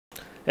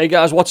Hey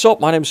guys, what's up?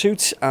 My name's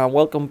Hoot, and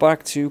welcome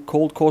back to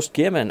Cold Coast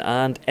Gaming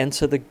and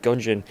Enter the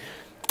Gungeon.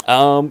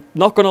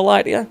 Not gonna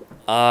lie to you,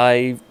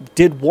 I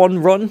did one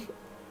run.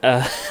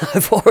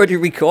 I've already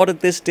recorded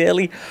this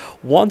daily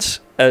once,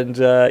 and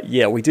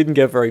yeah, we didn't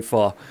get very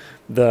far.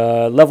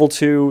 The level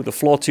 2, the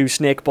floor 2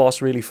 snake boss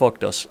really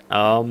fucked us.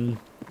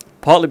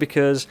 Partly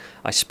because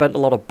I spent a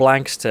lot of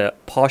blanks to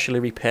partially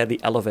repair the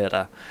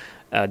elevator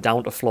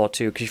down to floor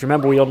 2. Because if you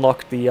remember, we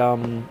unlocked the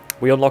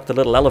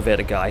little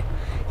elevator guy.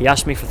 He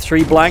asked me for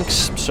 3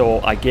 blanks, so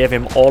I gave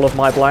him all of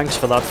my blanks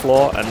for that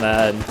floor, and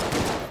then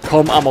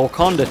come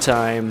Amokonda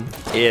time,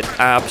 it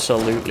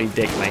absolutely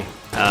dicked me.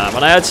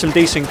 And I had some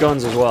decent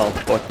guns as well,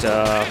 but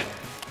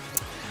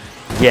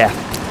yeah.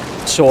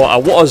 So I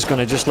was going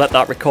to just let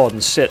that recording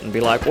sit and be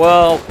like,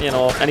 well, you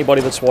know,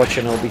 anybody that's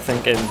watching will be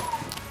thinking,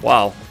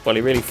 wow, well,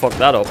 he really fucked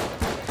that up.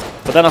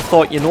 But then I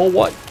thought, you know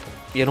what?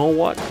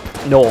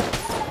 No.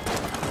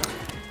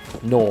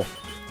 No.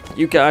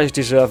 You guys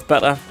deserve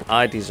better,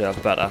 I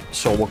deserve better.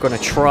 So we're going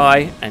to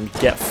try and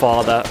get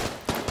farther,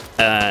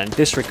 and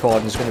this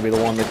recording is going to be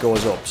the one that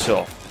goes up,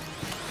 so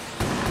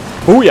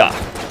booyah!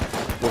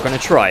 We're going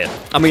to try it.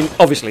 I mean,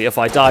 obviously, if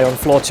I die on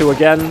floor 2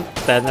 again,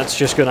 then that's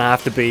just going to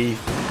have to be,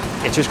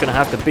 it's just going to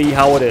have to be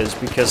how it is,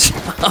 because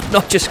I'm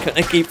not just going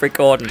to keep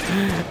recording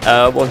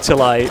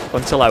until I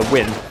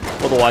win.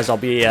 Otherwise, I'll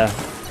be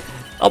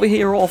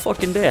here all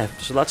fucking day,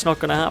 so that's not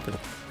going to happen.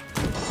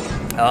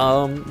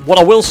 What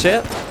I will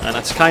say, and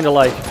it's kind of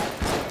like,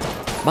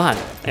 man,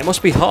 it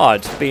must be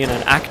hard being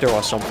an actor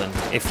or something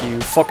if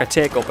you fuck a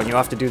take up and you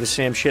have to do the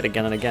same shit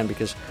again and again,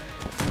 because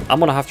I'm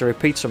going to have to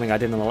repeat something I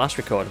did in the last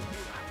recording.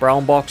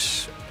 Brown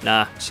box,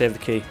 nah, save the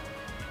key.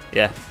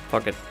 Yeah,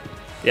 fuck it.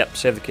 Yep,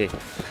 save the key.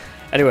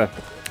 Anyway,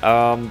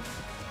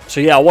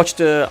 so yeah,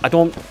 I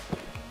don't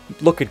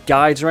look at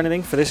guides or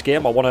anything for this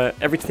game. I want to,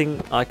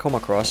 everything I come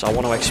across, I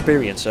want to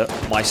experience it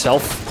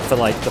myself for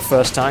like the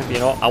first time, you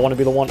know. I want to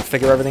be the one to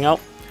figure everything out.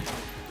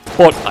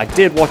 But I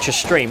did watch a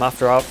stream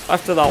after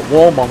that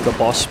warmonger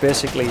boss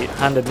basically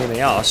handed me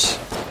the arse.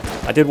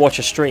 I did watch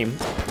a stream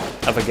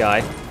of a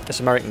guy, this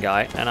American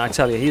guy, and I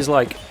tell you, he's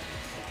like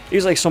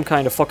some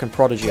kind of fucking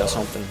prodigy or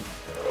something.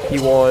 He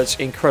was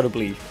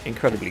incredibly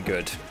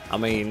good. I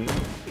mean,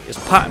 his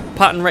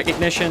pattern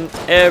recognition,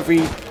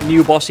 every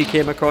new boss he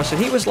came across,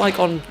 and he was like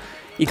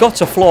he got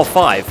to floor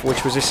 5,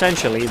 which was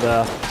essentially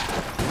the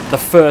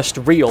first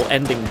real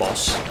ending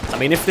boss. I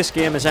mean, if this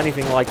game is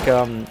anything like,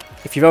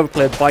 if you've ever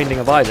played Binding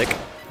of Isaac,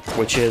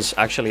 which is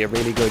actually a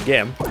really good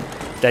game,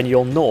 then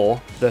you'll know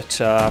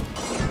that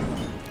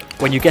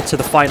when you get to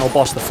the final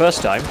boss the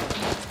first time,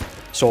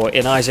 so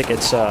in Isaac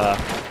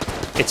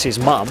it's his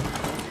mom,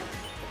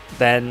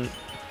 then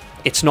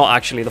it's not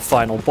actually the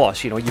final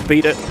boss. You know, you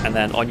beat it, and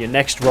then on your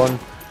next run,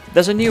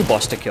 there's a new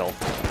boss to kill,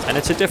 and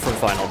it's a different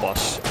final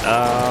boss.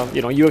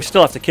 You know, you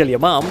still have to kill your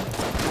mom.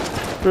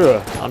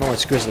 Ugh, I know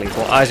it's grisly,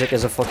 but Isaac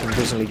is a fucking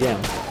grisly game.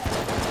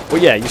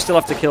 But yeah, you still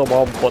have to kill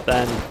mom, but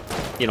then,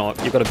 you know,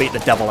 you've got to beat the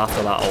devil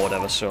after that or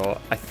whatever. So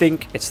I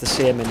think it's the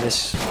same in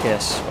this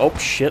case. Oh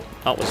shit,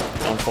 that was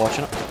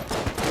unfortunate.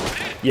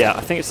 Yeah,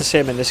 I think it's the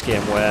same in this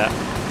game, where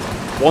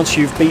once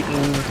you've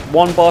beaten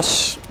one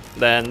boss,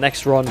 then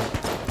next run,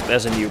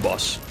 there's a new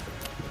boss.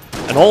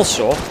 And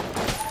also,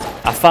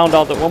 I found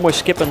out that when we're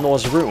skipping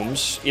those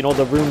rooms, you know,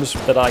 the rooms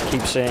that I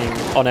keep saying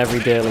on every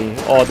daily,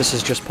 oh, this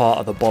is just part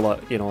of the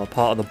bullet, you know,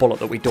 part of the bullet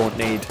that we don't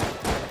need.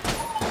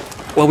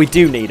 Well, we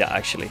do need it,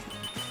 actually.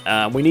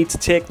 We need to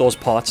take those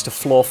parts to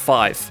floor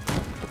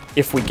 5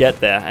 if we get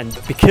there. And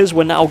because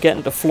we're now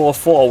getting to floor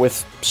 4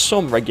 with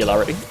some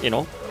regularity, you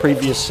know,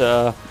 previous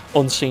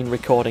unseen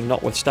recording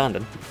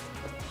notwithstanding,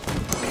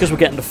 because we're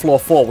getting to floor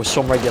 4 with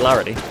some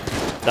regularity,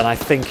 then I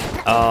think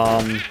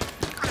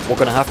we're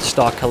going to have to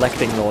start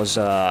collecting those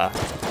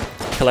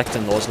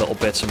little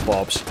bits and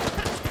bobs.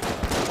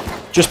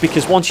 Just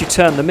because once you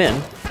turn them in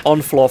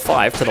on floor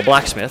 5 to the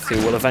blacksmith, who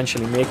will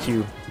eventually make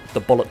you the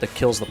bullet that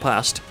kills the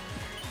past,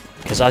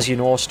 because as you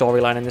know,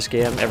 storyline in this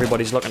game,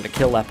 everybody's looking to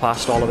kill their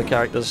past, all of the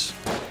characters,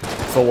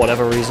 for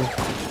whatever reason.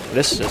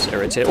 This is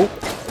irritating. Oh!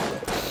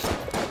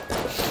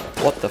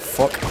 What the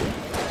fuck?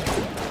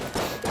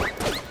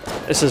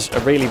 This is a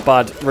really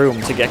bad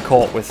room to get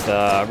caught with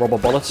rubber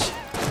bullets.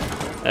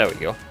 There we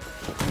go.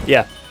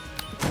 Yeah.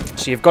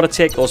 So you've got to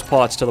take those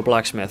parts to the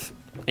blacksmith.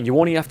 And you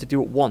only have to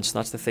do it once,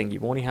 that's the thing.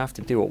 You only have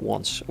to do it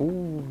once.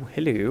 Ooh,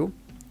 hello.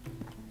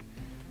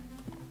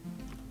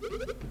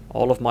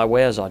 All of my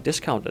wares are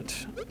discounted.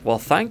 Well,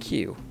 thank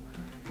you.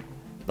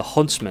 The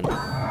Huntsman.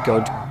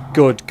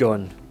 Good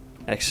gun.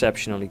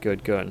 Exceptionally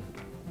good gun.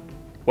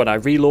 When I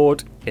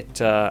reload,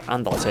 and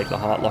I'll take the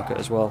Heart Locket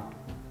as well.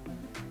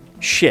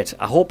 Shit,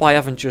 I hope I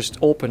haven't just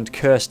opened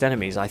Cursed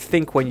Enemies. I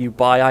think when you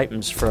buy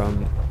items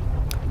from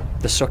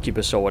the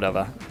succubus or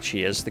whatever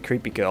she is, the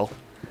creepy girl,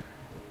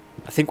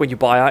 I think when you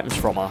buy items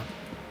from her,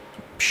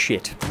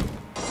 shit,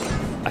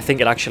 I think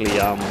it actually,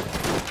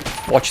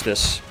 watch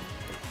this.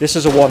 This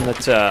is a one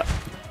that,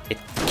 it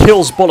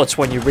kills bullets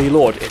when you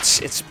reload.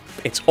 It's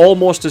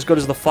almost as good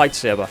as the fight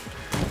saber.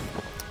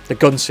 The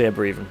gun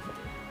saber even.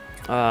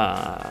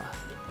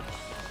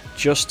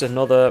 just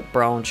another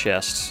brown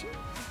chest.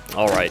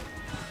 Alright.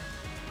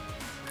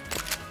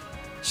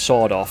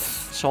 Sawed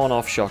off. Sawn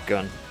off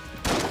shotgun.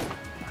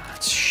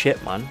 That's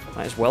shit, man.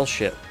 That is well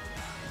shit.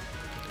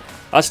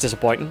 That's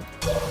disappointing.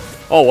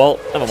 Oh well,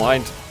 never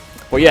mind.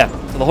 But yeah,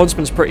 the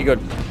huntsman's pretty good.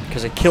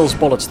 Because it kills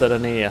bullets that are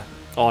near.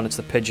 Oh, and it's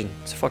the pigeon.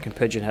 It's a fucking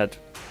pigeon head.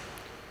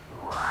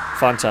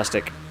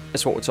 Fantastic.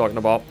 That's what we're talking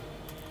about.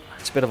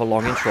 It's a bit of a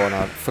long intro and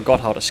I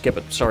forgot how to skip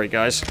it. Sorry,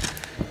 guys.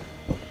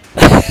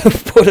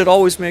 But it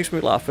always makes me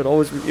laugh. It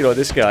always, you know,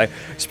 this guy.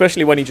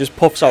 Especially when he just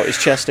puffs out his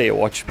chest here,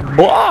 watch.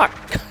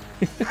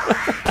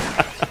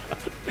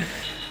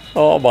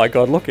 Oh my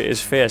god, look at his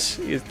face.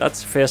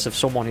 That's the face of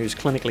someone who's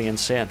clinically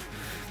insane.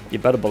 You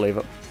better believe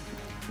it.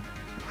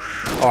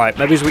 Alright,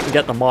 maybe we can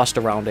get the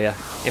master round here.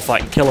 If I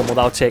can kill him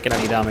without taking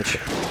any damage.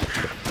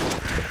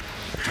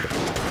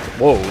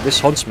 Whoa, this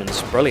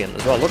huntsman's brilliant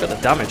as well. Look at the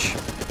damage.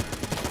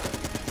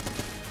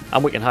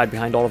 And we can hide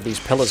behind all of these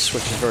pillars,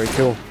 which is very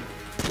cool.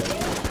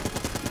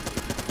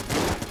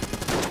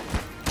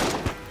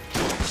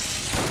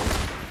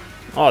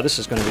 Oh, this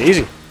is going to be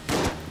easy.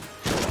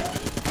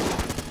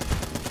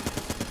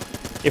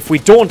 If we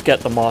don't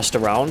get the master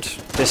round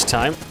this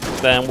time,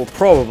 then we're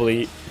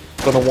probably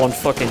going to want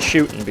fucking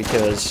shooting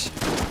because...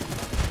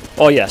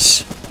 Oh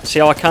yes. See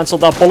how I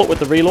cancelled that bullet with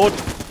the reload?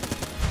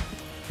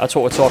 That's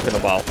what we're talking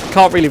about.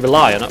 Can't really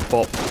rely on it,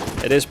 but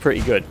it is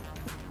pretty good.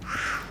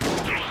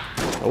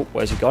 Oh,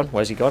 where's he gone?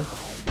 Where's he gone?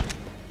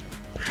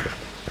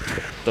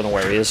 Don't know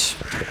where he is.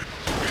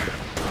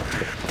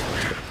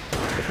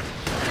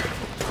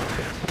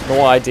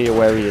 No idea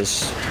where he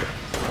is.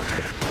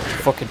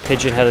 Fucking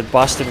pigeon-headed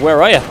bastard,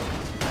 where are you?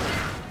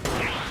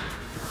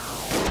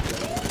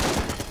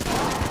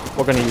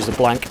 We're gonna use the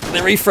blank.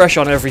 They refresh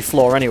on every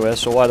floor anyway,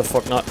 so why the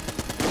fuck not?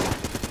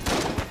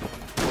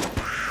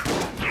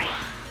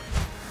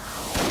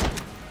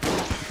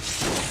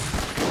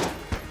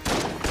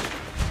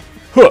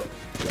 Huh.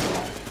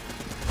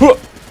 Huh.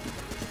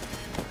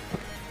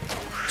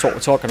 That's what we're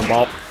talking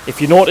about.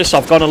 If you notice,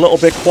 I've gone a little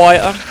bit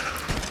quieter.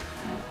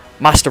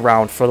 Master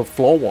round for the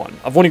floor one.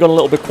 I've only gone a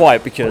little bit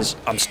quiet because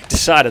I've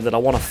decided that I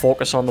want to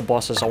focus on the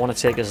bosses. I want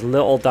to take as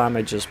little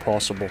damage as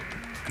possible.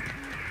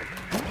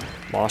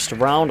 Master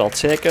round, I'll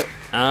take it.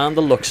 And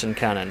the Gungeon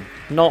cannon.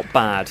 Not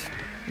bad.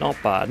 Not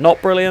bad.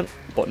 Not brilliant,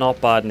 but not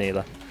bad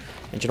neither.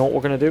 And do you know what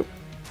we're going to do?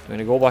 We're going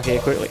to go back here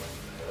quickly.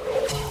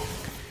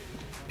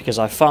 Because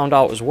I found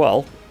out as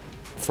well,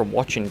 from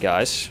watching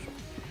guys.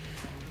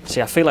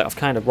 See, I feel like I've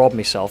kind of robbed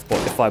myself, but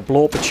if I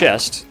blow up a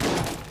chest,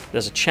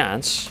 there's a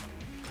chance...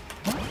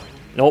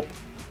 Nope.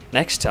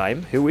 Next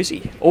time, who is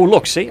he? Oh,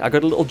 look, see? I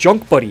got a little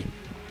junk buddy.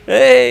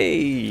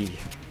 Hey!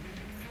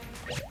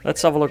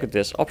 Let's have a look at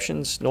this.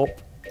 Options, nope.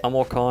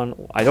 Ammo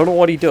con. I don't know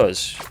what he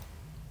does.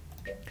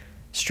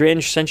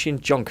 Strange sentient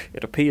junk.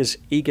 It appears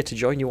eager to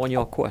join you on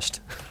your quest.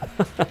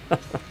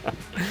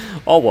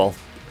 Oh, well.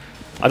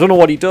 I don't know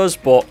what he does,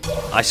 but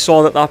I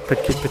saw that that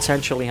could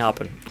potentially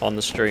happen on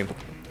the stream.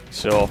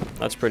 So,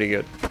 that's pretty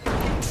good.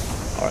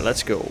 Alright,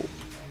 let's go.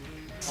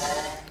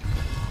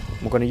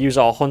 We're going to use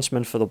our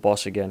huntsman for the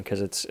boss again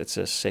because it's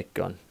a sick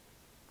gun.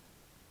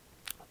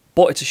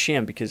 But it's a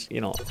shame because,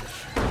 you know,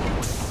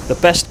 the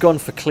best gun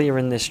for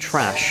clearing this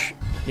trash,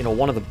 you know,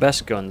 one of the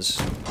best guns,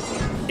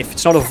 if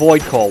it's not a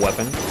void core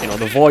weapon, you know,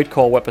 the void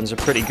core weapons are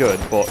pretty good,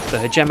 but the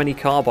hegemony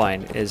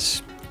carbine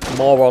is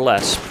more or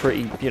less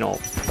pretty, you know,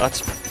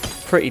 that's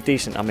pretty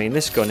decent. I mean,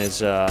 this gun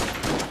is,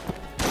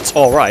 it's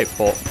alright,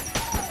 but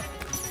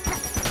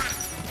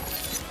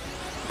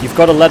you've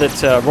got to let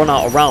it run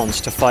out of rounds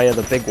to fire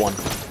the big one.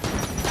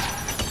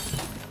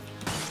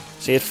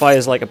 See, it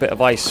fires like a bit of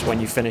ice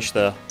when you finish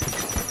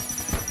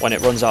when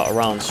it runs out of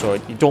rounds, so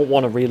you don't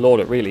want to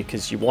reload it really,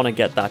 because you want to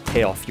get that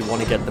payoff. You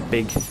want to get the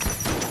big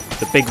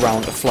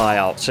round to fly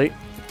out. See,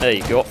 there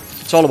you go.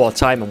 It's all about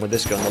timing with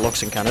this gun, the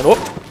Gungeon cannon. Oh,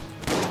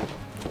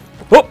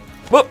 oh,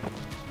 oh.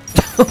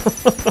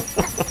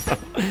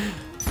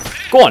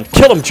 Go on,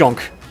 kill him,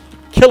 junk.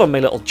 Kill him, my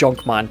little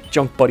junk man,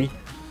 junk buddy.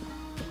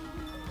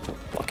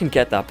 I can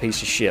get that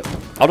piece of shit.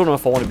 I don't know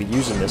if I want to be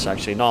using this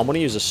actually. No, I'm going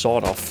to use a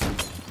sword off.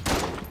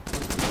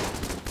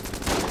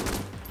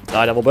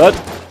 Die, devil bird.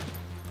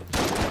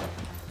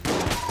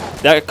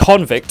 That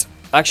convict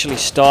actually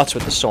starts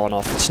with the sawn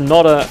off. It's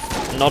not a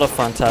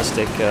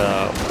fantastic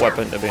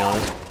weapon, to be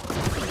honest.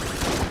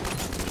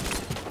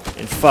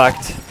 In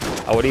fact,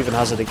 I would even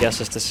hazard a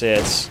guess as to say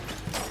it's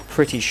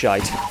pretty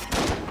shite.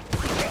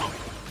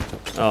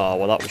 Oh,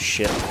 well, that was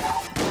shit.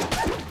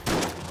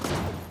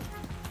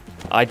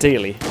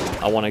 Ideally,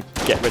 I want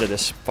to get rid of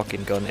this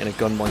fucking gun in a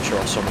gun muncher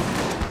or something.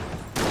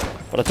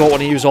 But I don't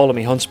want to use all of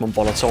my huntsman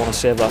bullets. I want to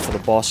save that for the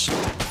boss.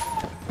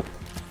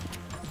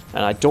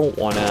 And I don't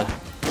want to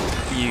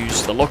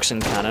use the Gungeon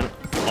cannon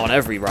on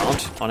every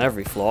round, on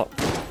every floor.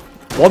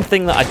 One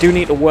thing that I do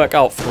need to work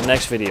out for the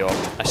next video,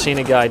 I seen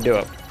a guy do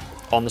it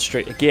on the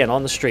stream. Again,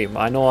 on the stream.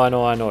 I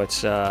know,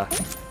 it's...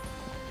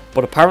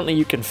 But apparently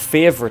you can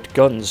favorite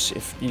guns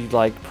if you,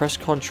 like, press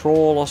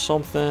control or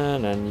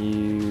something and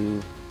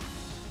you...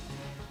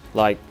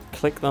 like,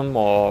 click them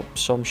or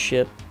some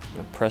shit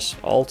and press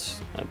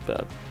alt.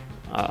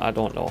 I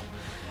don't know.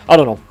 I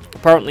don't know.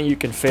 Apparently you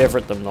can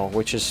favorite them though,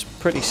 which is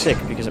pretty sick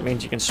because it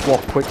means you can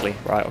swap quickly.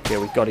 Right, okay,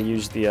 we've got to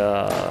use the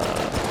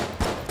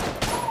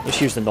just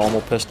use the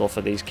normal pistol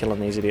for these, killing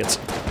these idiots.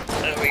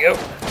 There we go.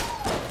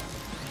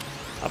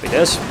 Happy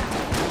days.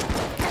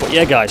 But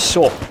yeah guys,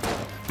 so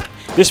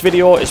this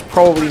video is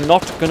probably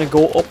not going to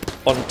go up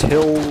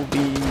until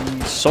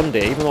the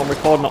Sunday, even though I'm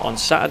recording it on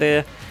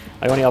Saturday.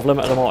 I only have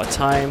limited amount of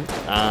time,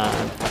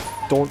 and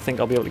I don't think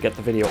I'll be able to get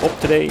the video up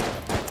today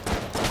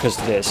because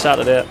today is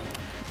Saturday.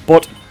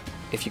 But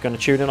if you're going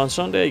to tune in on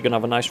Sunday, you're going to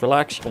have a nice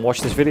relax. You can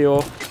watch this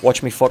video,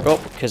 watch me fuck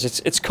up, because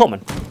it's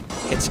coming.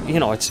 It's,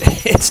 you know,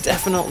 it's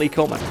definitely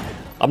coming.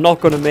 I'm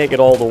not going to make it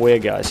all the way,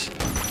 guys.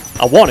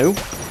 I want to.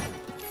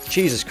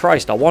 Jesus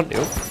Christ, I want to.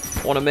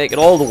 I want to make it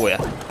all the way.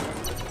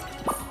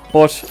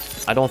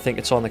 But I don't think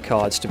it's on the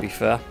cards, to be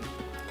fair.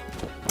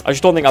 I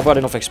just don't think I've got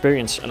enough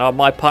experience, and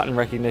my pattern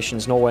recognition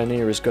is nowhere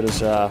near as good as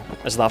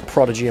that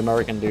prodigy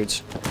American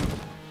dude's.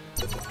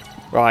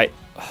 Right,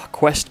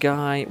 quest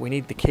guy. We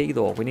need the key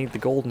though. We need the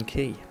golden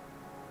key.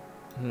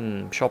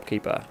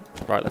 Shopkeeper.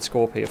 Right, let's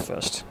go up here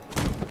first.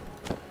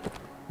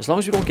 As long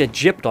as we don't get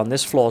gypped on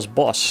this floor's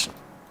boss,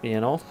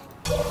 you know.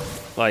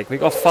 Like, we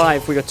got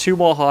 5. We got 2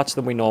 more hearts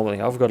than we normally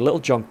have. We've got a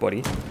little junk buddy.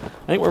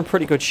 I think we're in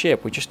pretty good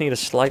shape. We just need a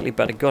slightly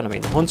better gun. I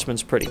mean, the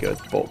Huntsman's pretty good,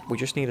 but we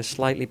just need a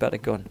slightly better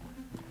gun.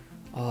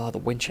 Oh, the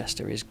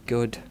Winchester is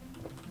good.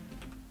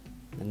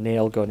 The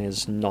nail gun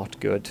is not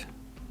good.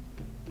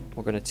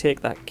 We're going to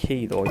take that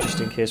key, though, just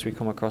in case we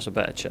come across a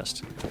better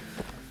chest.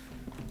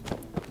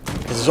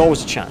 Because there's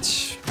always a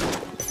chance.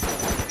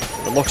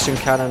 The Gungeon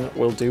Cannon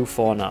will do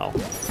for now.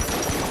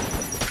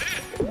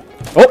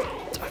 Oh!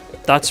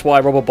 That's why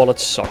rubber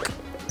bullets suck.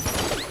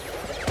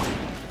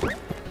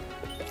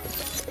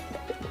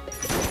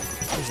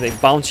 Because they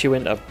bounce you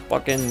into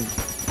fucking...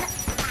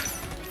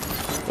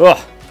 Ugh!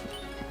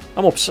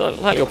 I'm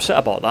slightly upset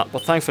about that,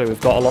 but thankfully we've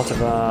got a lot of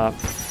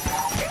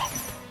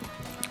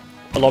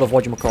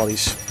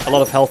whatchamacallits, a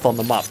lot of health on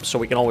the map, so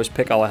we can always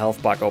pick our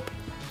health back up.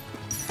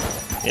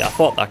 Yeah, I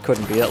thought that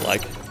couldn't be it,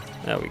 like.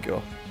 There we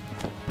go.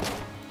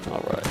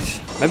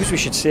 Alright. Maybe we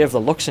should save the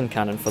Gungeon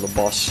Cannon for the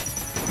boss,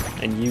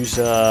 and use,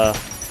 oh.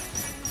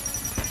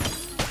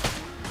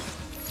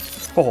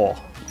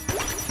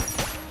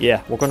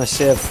 Yeah, we're gonna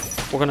save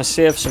some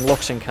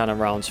Gungeon Cannon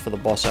rounds for the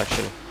boss,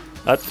 actually.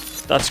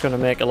 That's gonna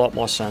make a lot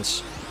more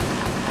sense.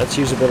 Let's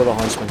use a bit of the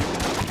Huntsman.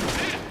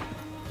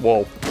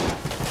 Whoa.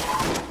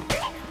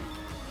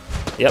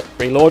 Yep,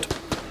 reload.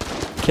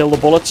 Kill the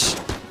bullets.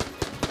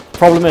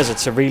 Problem is,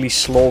 it's a really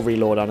slow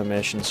reload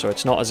animation, so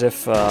it's not as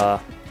if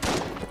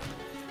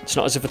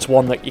it's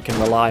one that you can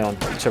rely on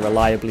to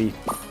reliably,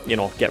 you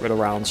know, get rid of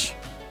rounds.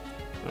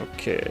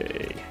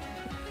 Okay.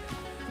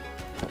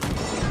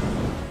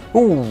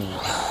 Ooh.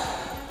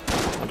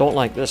 I don't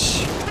like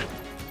this.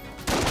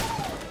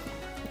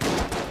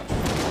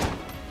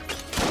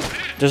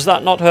 Does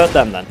that not hurt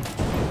them then?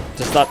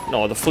 Does that...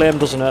 No, the flame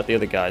doesn't hurt the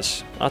other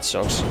guys. That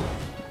sucks.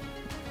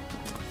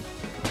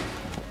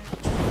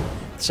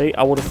 See,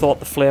 I would have thought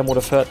the flame would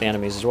have hurt the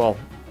enemies as well.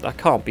 That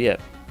can't be it.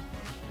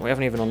 We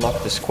haven't even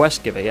unlocked this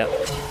quest giver yet.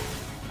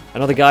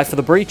 Another guy for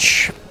the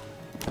breach.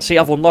 See,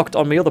 I've unlocked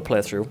on my other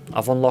playthrough.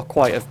 I've unlocked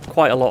quite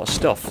a lot of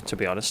stuff, to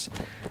be honest.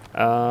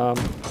 And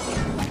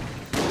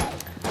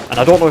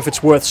I don't know if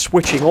it's worth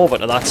switching over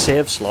to that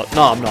save slot.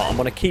 No, I'm not. I'm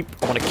gonna keep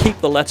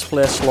the Let's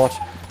Play slot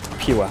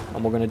pure,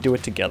 and we're going to do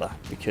it together,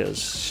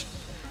 because,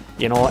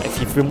 you know,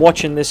 if you've been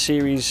watching this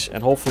series,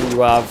 and hopefully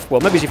you have,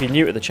 well, maybe if you're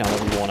new to the channel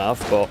you won't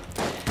have, but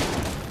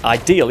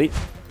ideally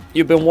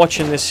you've been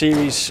watching this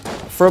series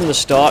from the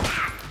start,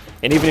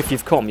 and even if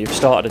you've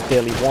started at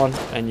daily 1,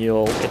 and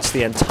it's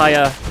the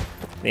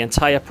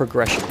entire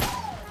progression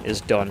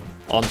is done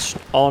on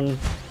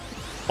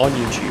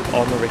YouTube,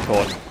 on the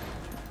recording.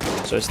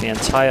 So it's the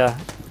entire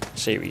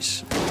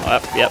series.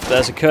 Yep,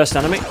 there's a cursed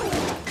enemy.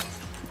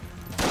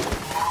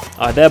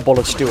 Their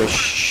bullets do a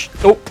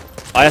oh,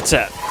 I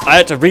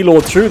had to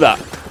reload through that.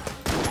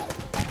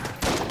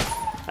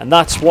 And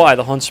that's why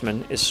the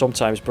Huntsman is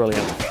sometimes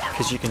brilliant,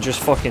 because you can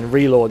just fucking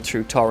reload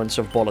through torrents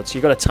of bullets.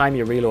 You got to time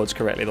your reloads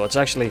correctly though. It's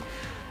actually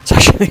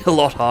a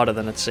lot harder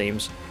than it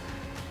seems.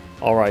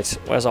 All right,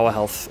 where's our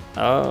health?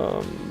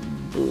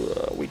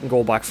 We can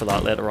go back for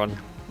that later on.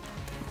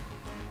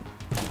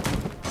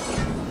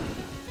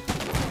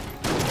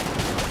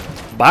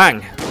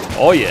 Bang!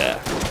 Oh yeah.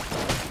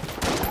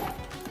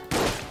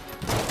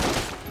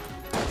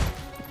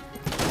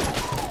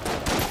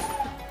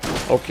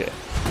 Okay.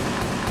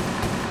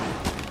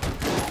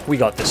 We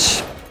got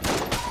this.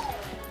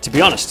 To be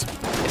honest,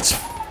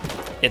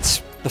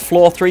 it's the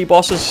floor 3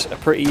 bosses are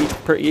pretty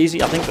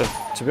easy. I think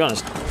that, to be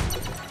honest,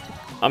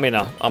 I mean,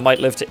 I might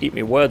live to eat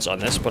me words on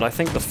this, but I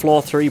think the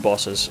floor 3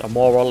 bosses are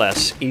more or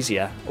less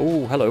easier.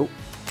 Oh, hello.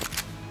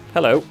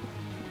 Hello.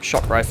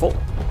 Shock rifle.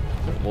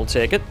 We'll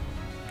take it.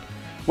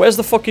 Where's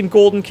the fucking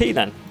golden key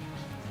then?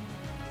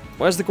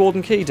 Where's the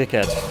golden key,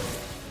 dickhead?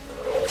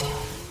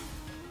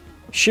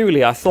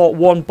 Surely, I thought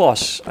one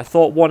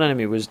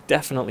enemy was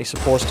definitely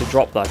supposed to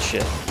drop that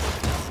shit.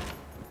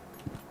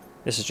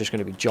 This is just going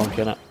to be junk,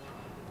 innit?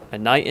 A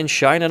knight in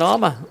shining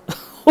armor.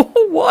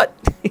 What?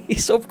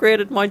 He's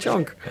upgraded my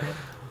junk.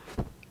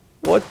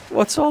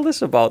 What's all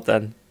this about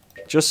then?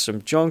 Just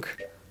some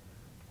junk.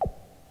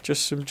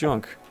 Just some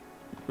junk.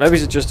 Maybe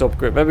it's just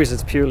upgrade. Maybe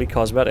it's purely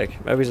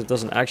cosmetic. Maybe it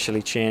doesn't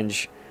actually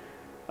change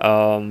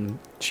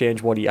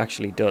change what he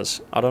actually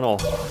does. I don't know.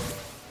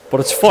 But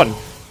it's fun.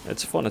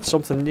 It's fun. It's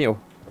something new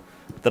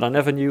that I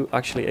never knew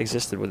actually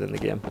existed within the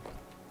game.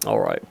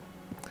 Alright.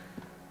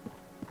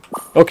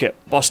 Okay,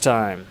 boss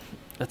time.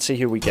 Let's see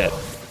who we get.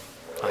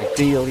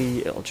 Ideally,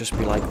 it'll just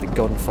be like the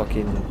gun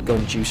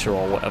juicer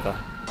or whatever.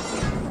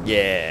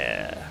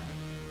 Yeah.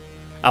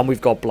 And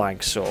we've got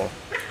blanks, so...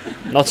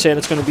 Not saying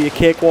it's going to be a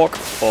cakewalk,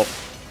 but...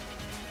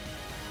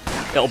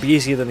 It'll be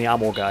easier than the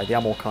ammo guy, the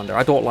ammo conda.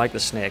 I don't like the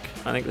snake.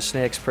 I think the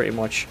snake's pretty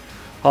much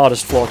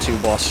hardest floor 2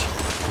 boss.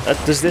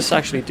 Does this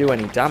actually do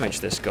any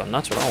damage, this gun?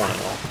 That's what I want to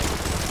know.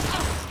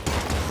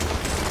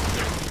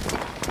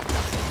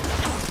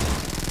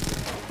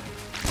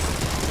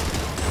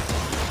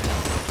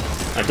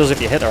 It does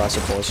if you hit her, I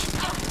suppose.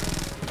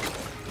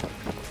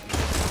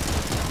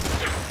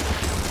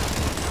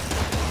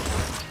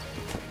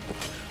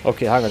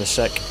 Okay, hang on a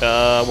sec.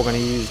 We're going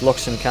to use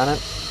Gungeon Cannon.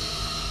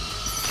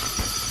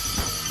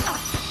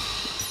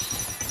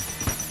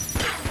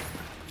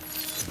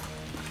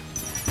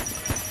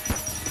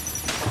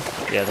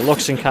 Yeah, the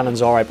Gungeon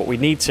Cannon's alright, but we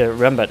need to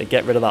remember to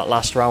get rid of that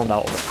last round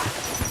out of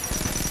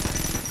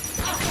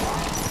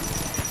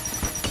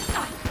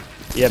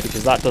it. Yeah,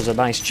 because that does a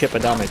nice chip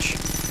of damage.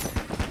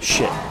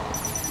 Shit.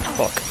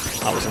 Fuck.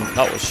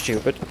 That was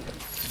stupid.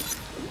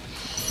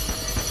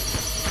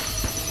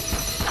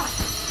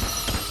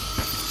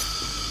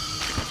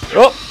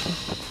 Oh!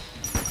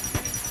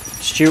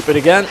 Stupid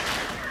again.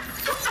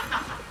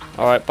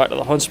 Alright, back to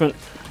the huntsman.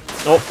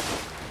 Nope.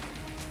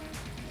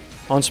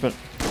 Huntsman.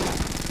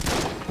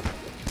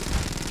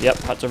 Yep,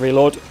 had to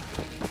reload.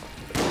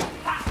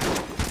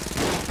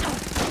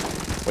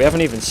 We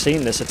haven't even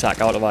seen this attack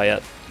out of our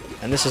yet.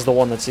 And this is the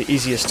one that's the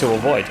easiest to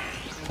avoid.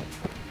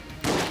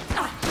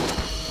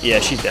 Yeah,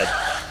 she's dead.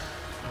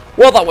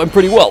 Well, that went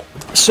pretty well.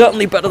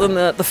 Certainly better than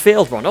the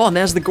failed run. Oh, and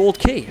there's the gold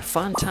key.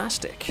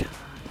 Fantastic.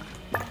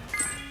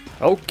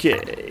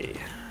 Okay.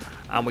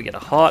 And we get a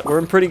heart. We're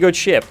in pretty good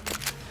shape.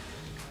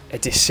 A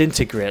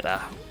disintegrator.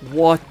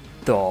 What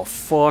the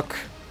fuck?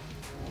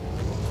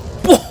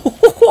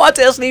 I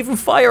daren't even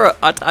fire it.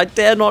 I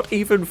dare not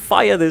even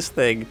fire this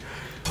thing.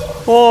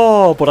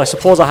 Oh, but I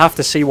suppose I have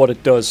to see what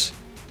it does.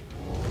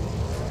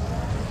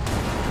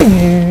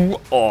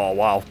 Oh,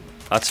 wow.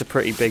 That's a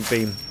pretty big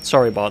beam.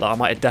 Sorry about that. I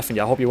might have deafened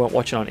you. I hope you weren't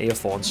watching on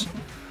earphones.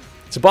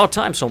 It's about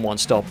time someone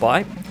stopped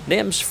by.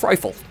 Name's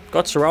Freifel.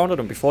 Got surrounded,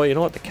 and before you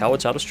know it, the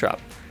coward's out his trap.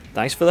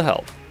 Thanks for the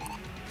help.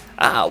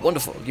 Ah,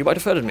 wonderful. You might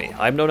have heard of me.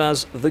 I'm known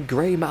as the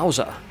Grey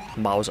Mauser.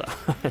 Mauser.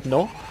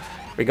 No?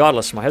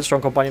 Regardless, my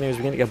headstrong companion is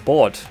beginning to get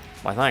bored.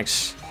 My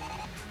thanks.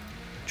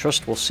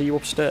 Trust we'll see you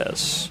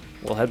upstairs.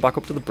 We'll head back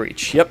up to the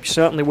breach. Yep, you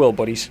certainly will,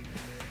 buddies.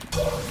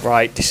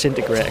 Right,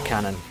 Disintegration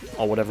Cannon.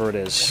 Or whatever it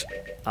is.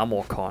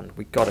 Ammo con.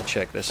 We gotta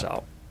check this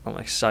out. I'm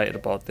excited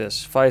about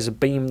this. Fires a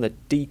beam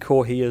that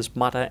decoheres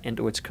matter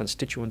into its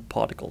constituent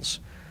particles.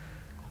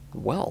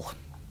 Well.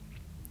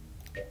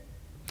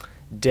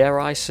 Dare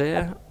I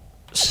say,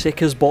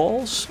 sick as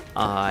balls?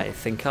 I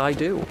think I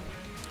do.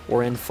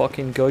 We're in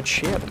fucking good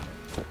shape.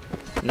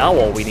 Now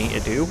all we need to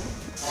do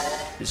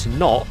is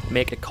not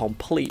make a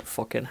complete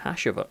fucking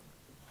hash of it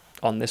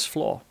on this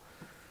floor.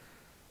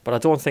 But I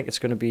don't think it's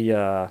going to be,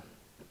 I'm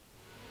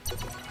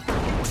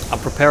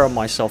preparing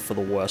myself for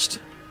the worst.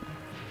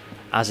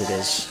 As it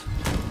is.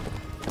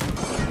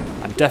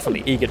 I'm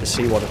definitely eager to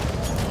see what it...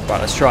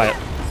 Right, let's try it.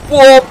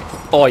 Whoa!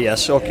 Oh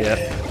yes,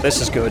 okay. This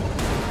is good.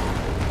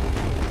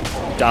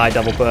 Die,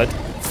 Devil Bird.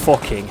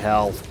 Fucking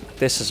hell.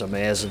 This is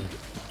amazing.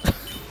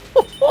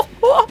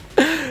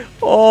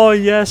 Oh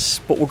yes,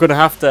 but we're gonna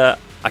have to...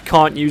 I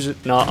can't use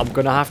it. No, I'm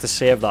gonna have to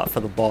save that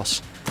for the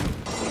boss.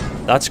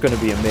 That's gonna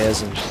be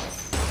amazing.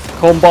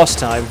 Come boss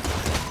time.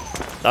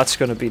 That's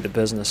gonna be the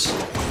business.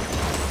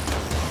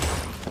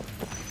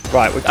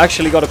 Right, we've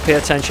actually got to pay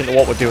attention to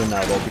what we're doing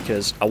now though,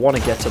 because I want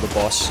to get to the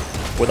boss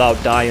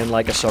without dying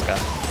like a sucker.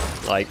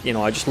 Like, you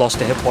know, I just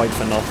lost a hit point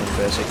for nothing,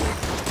 basically.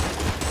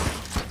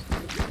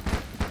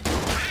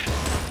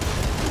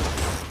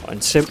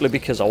 And simply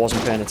because I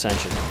wasn't paying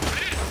attention.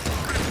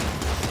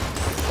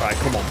 Right,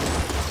 come on.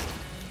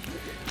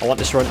 I want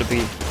this run to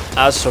be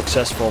as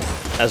successful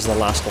as the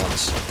last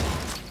ones.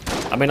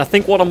 I mean, I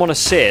think what I'm going to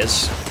say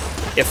is,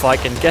 if I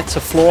can get to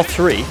floor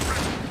 3,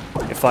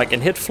 if I can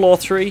hit floor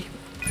 3,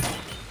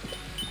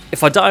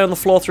 if I die on the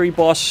floor 3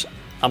 boss,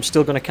 I'm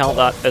still going to count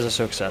that as a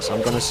success.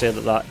 I'm going to say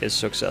that that is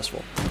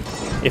successful.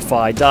 If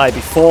I die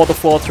before the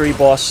floor 3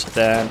 boss,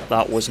 then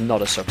that was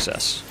not a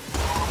success.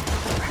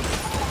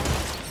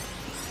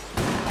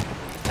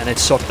 And it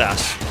sucked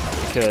ass.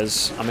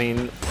 Because, I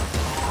mean...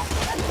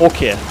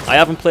 Okay, I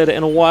haven't played it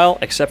in a while,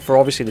 except for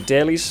obviously the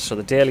dailies. So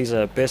the dailies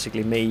are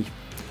basically me.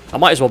 I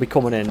might as well be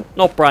coming in,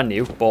 not brand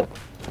new, but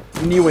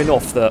new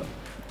enough that...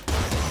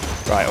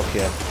 Right,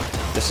 okay.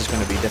 This is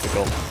going to be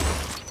difficult.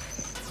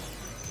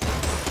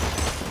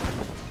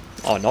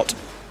 Or not.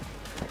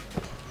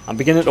 I'm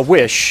beginning to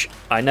wish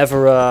I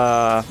never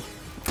bought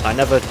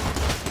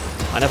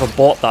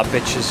that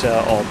bitch's,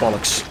 oh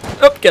bollocks.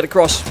 Oh, get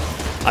across.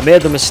 I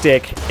made the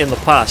mistake in the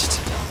past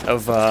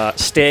of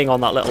staying on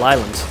that little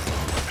island.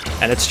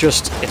 And it's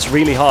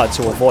really hard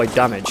to avoid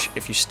damage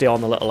if you stay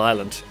on the little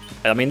island.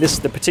 I mean, this is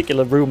the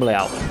particular room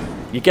layout.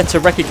 You get to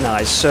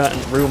recognize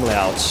certain room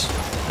layouts.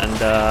 And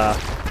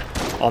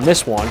on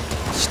this one,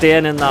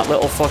 staying in that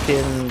little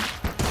fucking...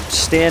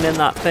 Staying in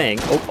that thing...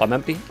 Oh, I'm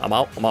empty. I'm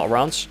out of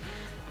rounds.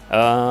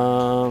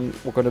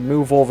 We're going to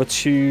move over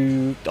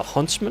to the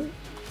Huntsman.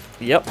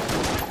 Yep.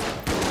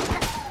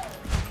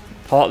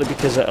 Partly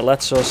because it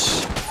lets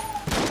us...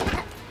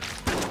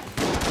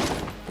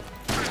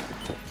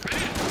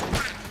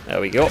 There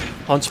we go.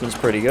 Huntsman's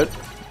pretty good.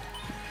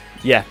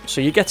 Yeah,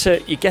 so you get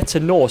to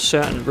know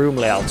certain room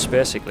layouts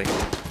basically.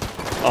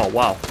 Oh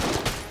wow.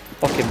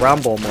 Fucking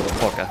Rambo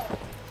motherfucker.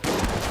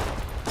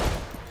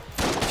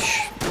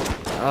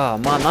 Oh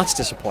man, that's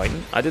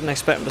disappointing. I didn't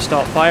expect him to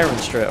start firing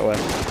straight away.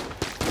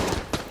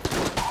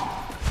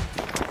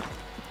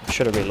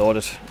 Should have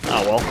reloaded.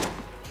 Ah well.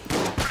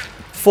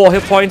 4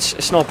 hit points.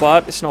 It's not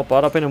bad. It's not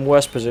bad. I've been in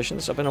worse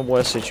positions. I've been in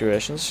worse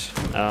situations.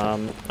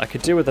 I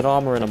could do with an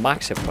armor and a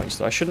max hit points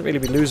though. I shouldn't really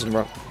be losing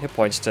hit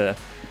points to,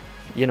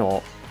 you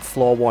know,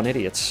 floor 1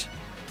 idiots.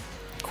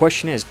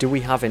 Question is, do we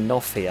have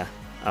enough here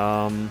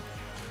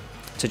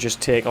to just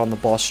take on the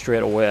boss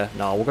straight away?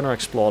 No, we're going to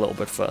explore a little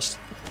bit first.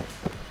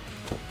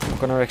 We're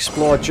going to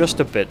explore just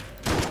a bit.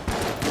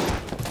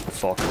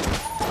 Fuck.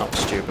 That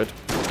was stupid.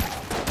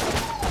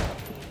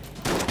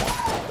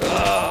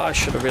 I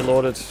should have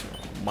reloaded.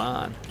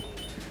 Man,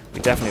 we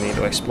definitely need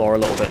to explore a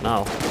little bit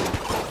now.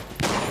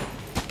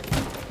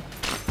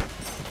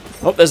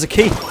 Oh, there's a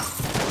key.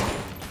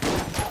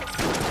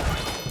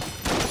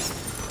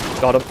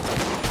 Got him.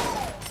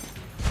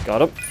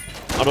 Got him.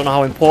 I don't know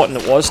how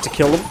important it was to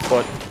kill him,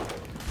 but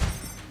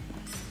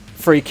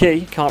free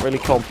key, can't really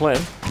complain.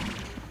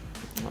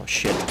 Oh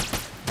shit.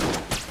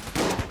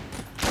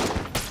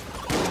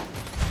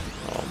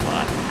 Oh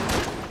man.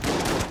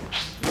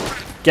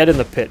 Get in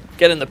the pit.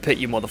 Get in the pit,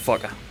 you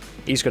motherfucker.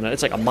 He's gonna...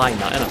 It's like a mine,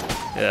 that, isn't it?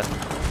 Yeah.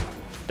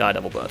 Die,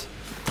 Devil Bird.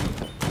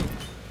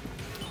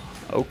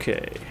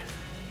 Okay.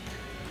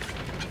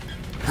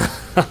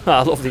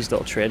 I love these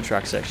little train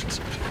track sections.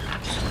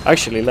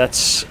 Actually,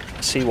 let's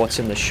see what's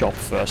in the shop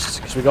first,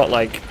 because we got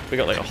like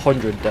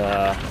 100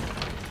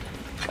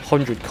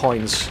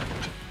 coins.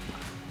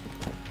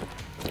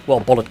 Well,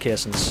 bullet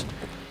casings.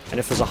 And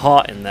if there's a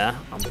heart in there,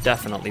 I'm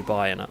definitely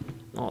buying it.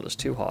 Oh, there's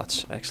 2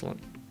 hearts. Excellent.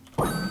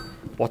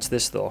 What's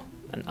this though?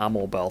 An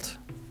ammo belt.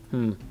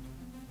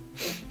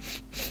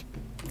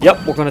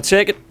 Yep, we're gonna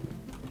take it.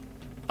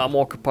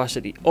 Ammo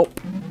capacity up.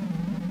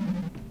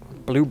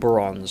 Blue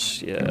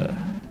bronze, yeah.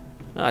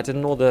 I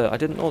didn't know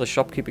the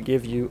shopkeeper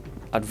gave you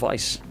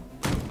advice.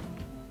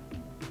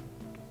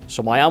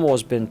 So my ammo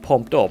has been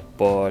pumped up,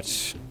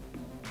 but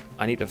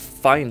I need to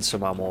find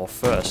some ammo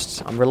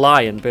first. I'm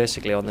relying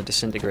basically on the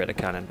Disintegration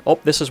Cannon. Oh,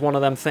 this is one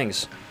of them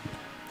things.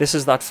 This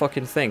is that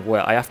fucking thing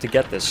where I have to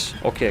get this.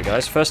 Okay,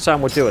 guys, first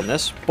time we're doing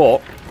this,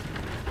 but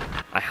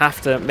I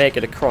have to make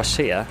it across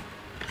here.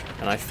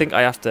 And I think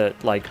I have to,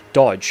 like,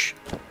 dodge.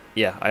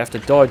 Yeah, I have to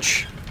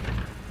dodge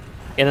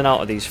in and out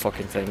of these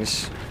fucking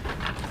things.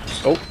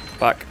 Oh,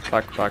 back.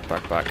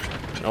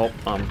 Nope,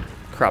 I'm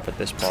crap at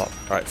this part.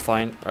 Right,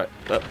 fine. Right,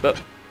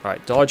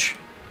 right, dodge.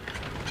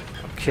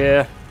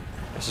 Okay.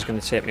 This is going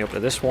to take me up to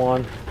this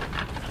one.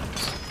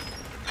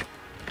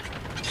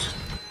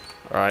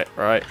 Right,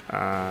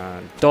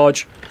 and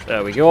dodge.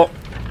 There we go.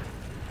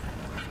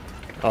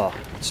 Oh,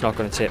 it's not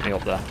going to take me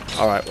up there.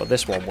 Alright, well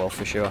this one will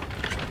for sure.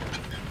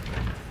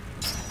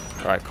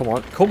 Alright, come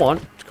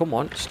on.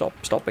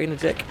 Stop being a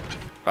dick.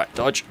 Right,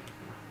 dodge.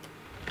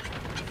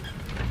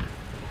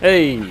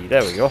 Hey,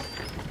 there we go.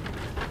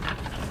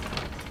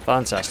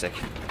 Fantastic.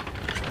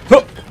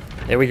 Huh,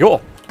 there we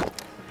go.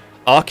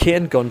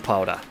 Arcane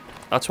gunpowder.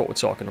 That's what we're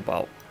talking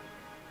about.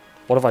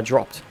 What have I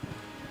dropped?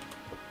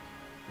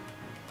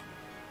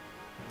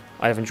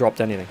 I haven't dropped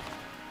anything.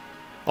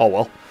 Oh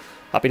well.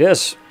 Happy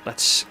days.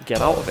 Let's get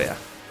out of here.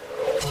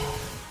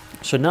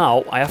 So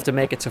now, I have to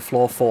make it to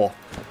floor 4.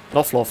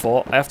 Not floor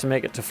 4, I have to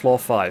make it to floor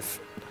 5.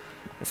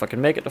 If I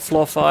can make it to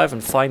floor 5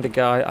 and find a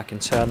guy, I can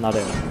turn that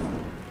in.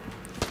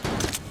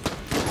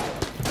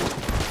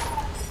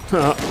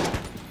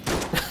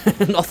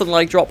 Nothing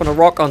like dropping a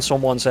rock on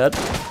someone's head.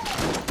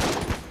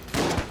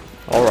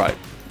 Alright.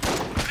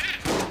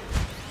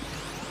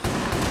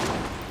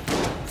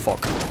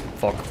 Fuck.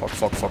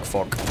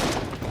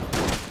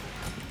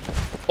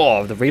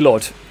 Oh, the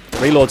reload. The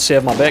reload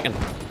saved my bacon.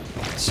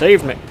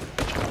 Saved me.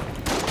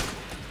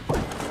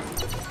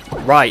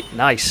 Right,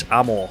 nice.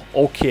 Ammo.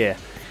 Okay.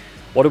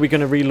 What are we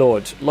going to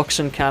reload?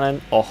 Luxon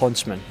Cannon or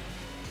Huntsman?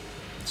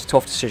 It's a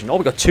tough decision. Oh,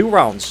 we got 2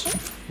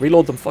 rounds.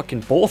 Reload them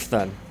fucking both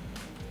then.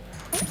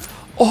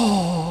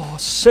 Oh,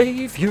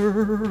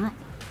 savior.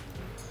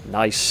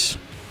 Nice.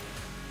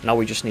 Now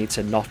we just need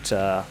to not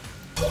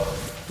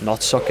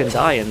suck and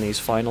die in these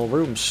final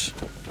rooms.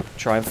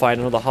 Try and find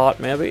another heart,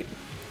 maybe.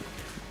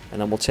 And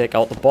then we'll take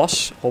out the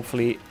boss,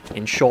 hopefully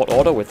in short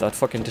order with that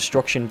fucking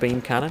destruction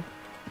beam cannon.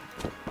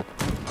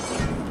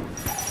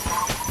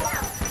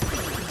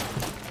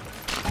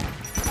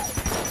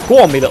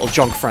 Go on, me little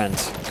junk friend.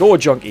 Go,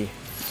 junkie.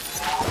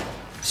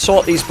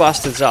 Sort these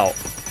bastards out.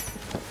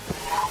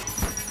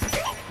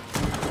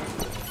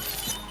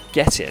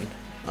 Get in.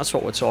 That's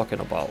what we're talking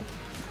about.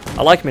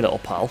 I like me little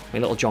pal. Me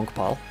little junk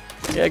pal.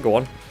 Yeah, go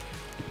on.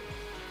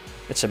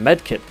 It's a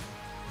med kit.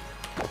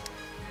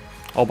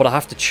 Oh, but I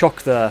have to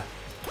chuck the...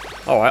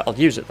 Alright, I'll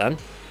use it then.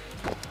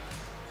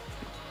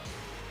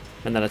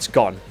 And then it's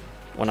gone.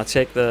 When I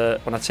take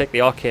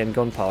the arcane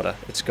gunpowder,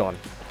 it's gone.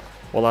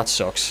 Well, that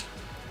sucks.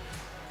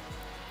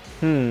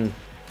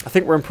 I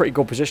think we're in pretty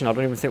good position. I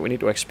don't even think we need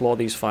to explore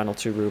these final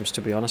 2 rooms,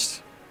 to be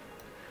honest.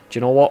 Do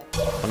you know what?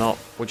 We're not.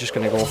 We're just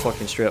going to go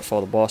fucking straight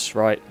for the boss.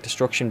 Right.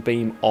 Destruction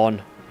beam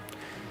on.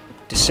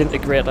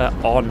 Disintegrator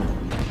on.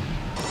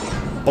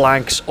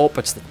 Blanks up.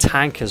 It's the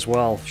tank as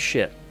well.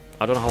 Shit.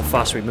 I don't know how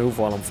fast we move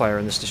while I'm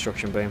firing this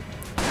destruction beam.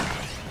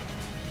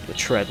 The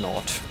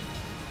Treadnought.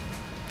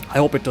 I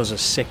hope it does a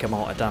sick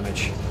amount of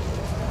damage.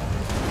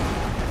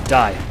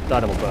 Die. Die,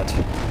 little bird.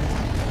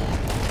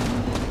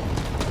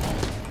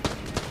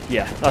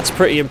 Yeah, that's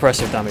pretty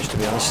impressive damage, to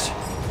be honest.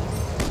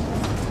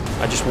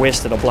 I just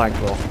wasted a blank,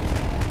 though.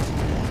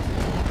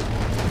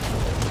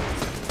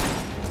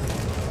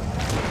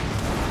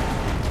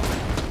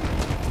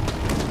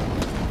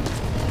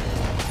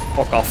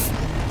 Fuck off.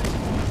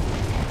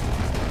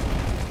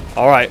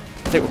 Alright,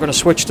 I think we're going to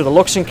switch to the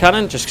Gungeon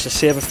cannon, just to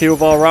save a few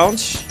of our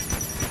rounds.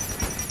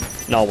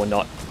 No, we're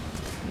not.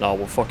 No,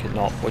 we're fucking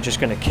not. We're just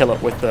going to kill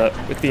it with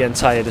the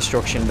entire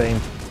destruction beam.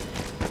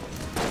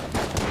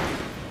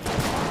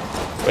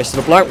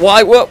 Wasted a blank.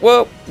 Why? Whoa,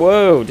 whoa,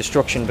 whoa.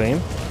 Destruction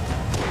beam.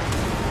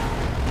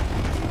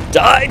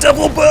 Die,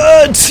 devil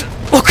bird!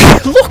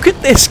 Look at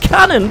this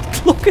cannon.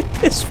 Look at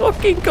this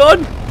fucking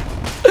gun.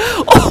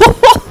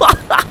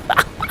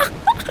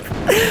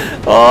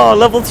 Oh,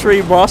 level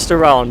 3 master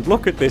round.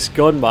 Look at this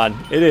gun, man.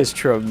 It is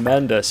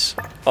tremendous.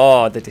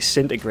 Oh, the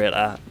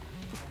disintegrator.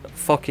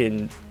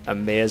 Fucking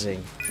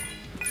amazing.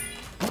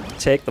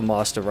 Take the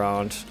master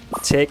round.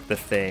 Take the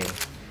thing.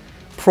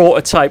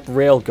 Prototype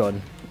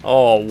railgun.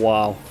 Oh,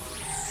 wow.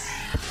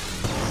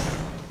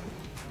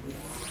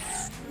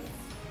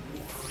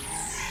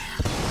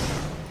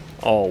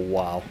 Oh,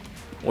 wow.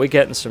 We're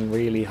getting some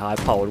really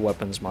high-powered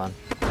weapons, man.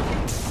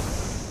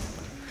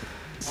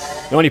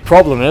 The only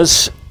problem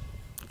is,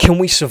 can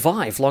we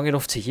survive long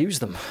enough to use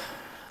them?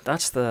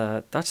 That's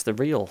the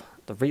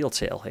real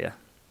tale here.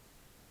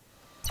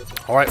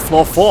 Alright,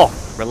 floor 4.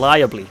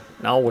 Reliably.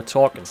 Now we're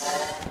talking.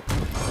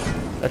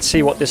 Let's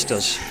see what this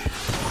does.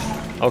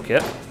 Okay,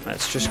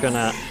 that's just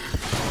gonna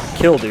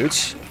kill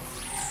dudes.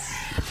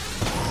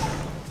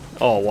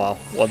 Oh wow.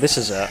 Well, this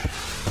is a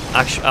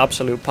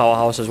absolute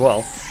powerhouse as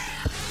well.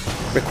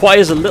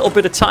 Requires a little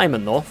bit of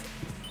timing though.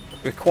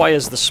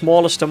 Requires the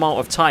smallest amount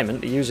of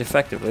timing to use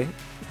effectively.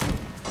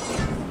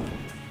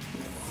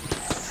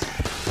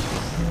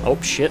 Oh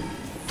shit.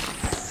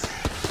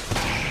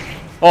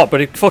 Oh,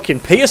 but it fucking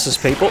pierces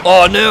people.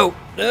 Oh no,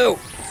 no.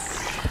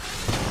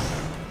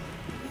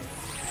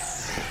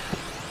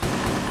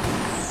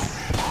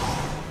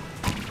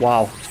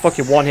 Wow,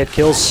 fucking one-hit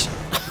kills.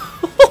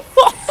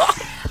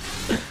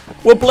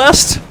 We're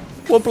blessed.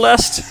 We're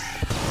blessed.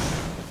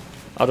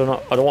 I don't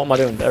know. I don't know what am I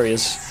doing. There he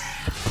is.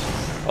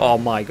 Oh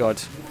my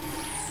god.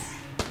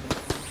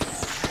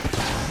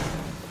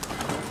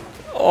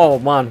 Oh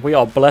man, we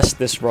are blessed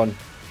this run.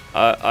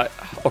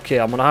 Okay,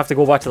 I'm gonna have to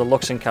go back to the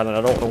Gungeon cannon.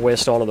 I don't want to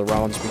waste all of the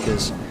rounds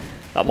because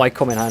that might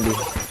come in handy.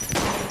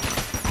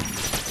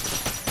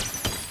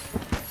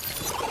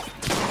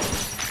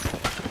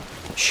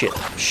 Shit,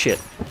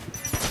 shit.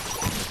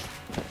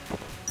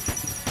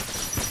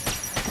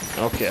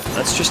 Okay,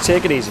 let's just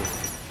take it easy.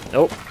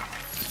 Nope.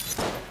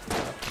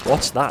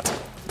 What's that?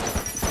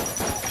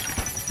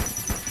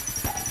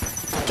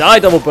 Die,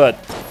 double bird.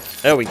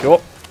 There we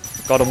go.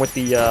 Got him with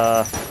the,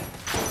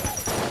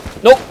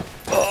 Nope.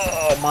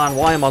 Oh, man,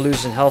 why am I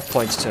losing health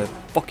points to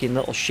fucking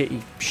little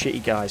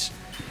shitty guys?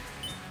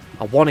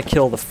 I want to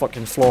kill the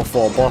fucking floor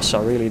 4 boss,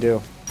 I really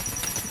do.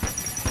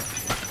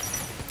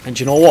 And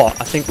you know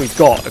what? I think we've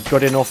got a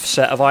good enough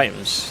set of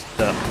items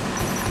that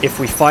if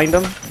we find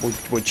them,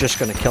 we're just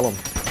going to kill them.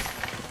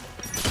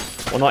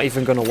 We're not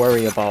even going to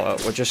worry about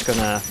it. We're just going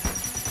to...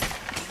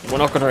 We're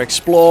not going to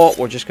explore.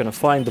 We're just going to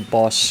find the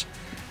boss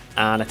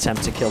and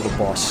attempt to kill the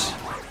boss.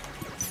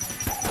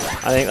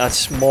 I think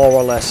that's more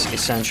or less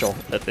essential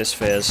at this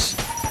phase.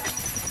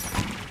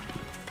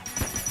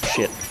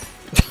 Shit.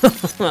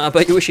 I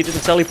bet you wish you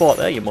didn't teleport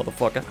there, you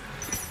motherfucker.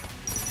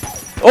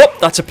 Oh,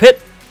 that's a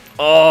pit.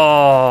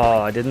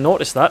 Oh, I didn't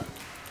notice that.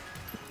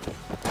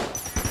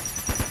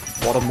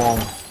 What a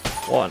mong.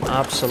 What an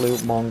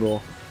absolute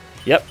mongo.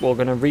 Yep, we're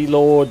going to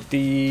reload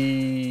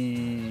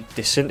the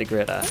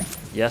disintegrator.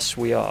 Yes,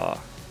 we are.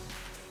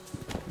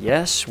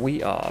 Yes,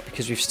 we are.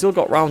 Because we've still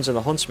got rounds in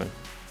the huntsman.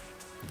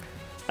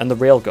 And the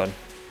railgun.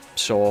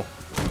 So,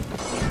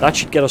 that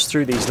should get us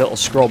through these little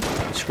scrub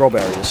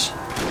areas.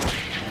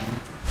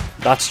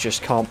 That's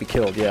just can't be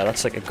killed. Yeah,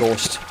 that's like a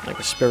ghost, like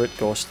a spirit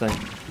ghost thing.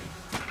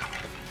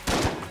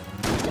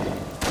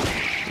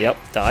 Yep,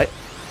 die.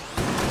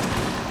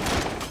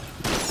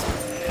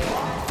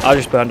 I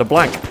just burned a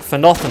blank for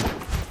nothing.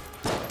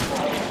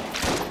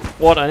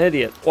 What an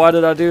idiot. Why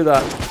did I do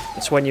that?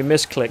 It's when you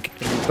misclick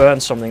and you burn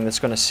something that's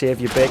going to save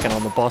you bacon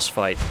on the boss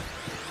fight.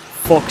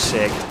 Fuck's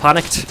sake.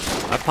 Panicked.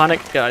 I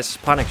panicked, guys.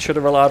 Panicked. Should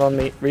have relied on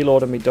me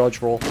reloading me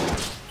dodge roll.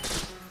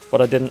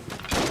 But I didn't.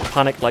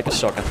 Panicked like a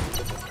sucker.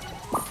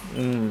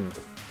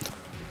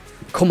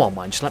 Come on,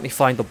 man. Just let me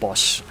find the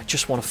boss. I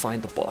just want to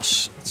find the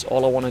boss. That's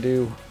all I want to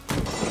do.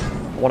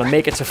 I want to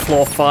make it to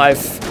floor 5.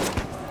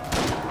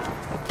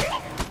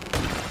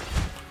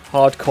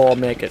 Hardcore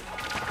make it.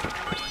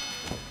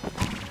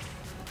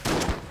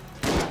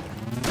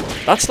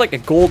 That's like a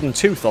golden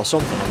tooth or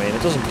something. I mean,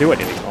 it doesn't do it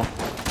anymore.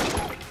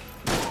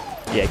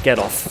 Yeah, get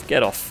off.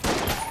 Get off.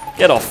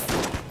 Get off.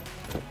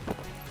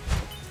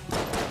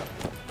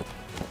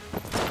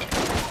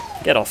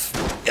 Get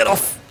off. Get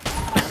off.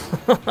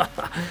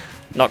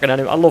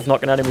 I love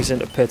knocking enemies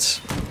into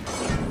pits.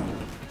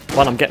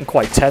 Man, I'm getting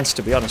quite tense,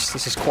 to be honest.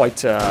 This is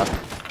quite,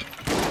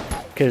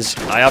 because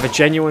I have a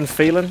genuine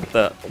feeling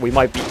that we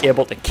might be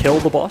able to kill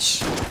the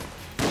boss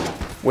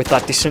with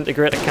that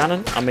Disintegration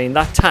Cannon. I mean,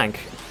 the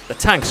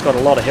tank's got a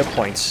lot of hit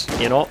points,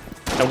 you know?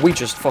 And we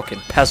just fucking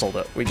pezzled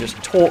it. We just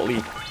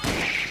totally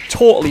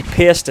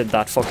pasted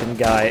that fucking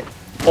guy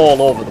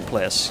all over the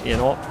place, you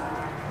know?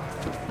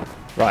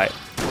 Right.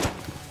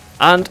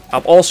 And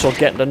I'm also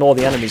getting to know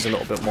the enemies a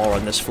little bit more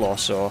on this floor,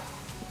 so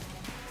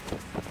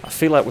I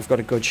feel like we've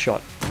got a good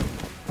shot.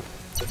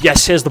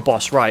 Yes, here's the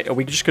boss. Right, are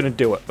we just going to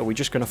do it? Are we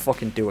just going to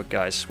fucking do it,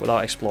 guys,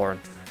 without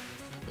exploring?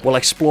 We'll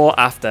explore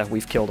after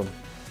we've killed him.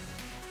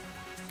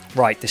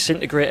 Right,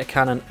 Disintegrator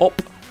Cannon up.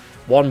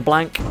 1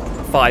 blank.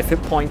 5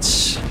 hit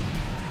points.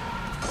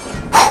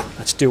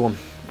 Let's do him.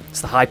 It's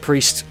the High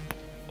Priest.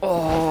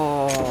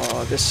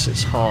 Oh, this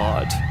is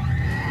hard.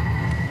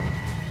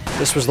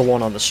 This was the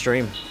one on the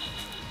stream.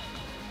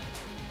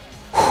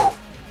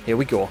 Here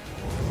we go.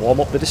 Warm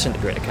up the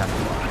Disintegrator Cannon.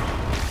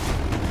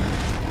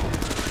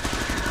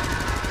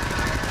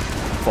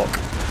 Fuck.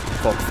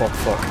 Fuck, fuck,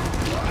 fuck.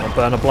 I'll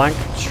burn a blank.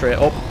 Straight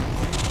up.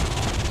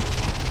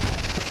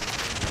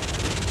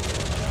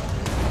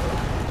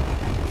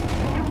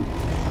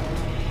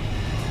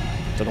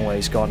 Don't know where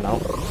he's gone now.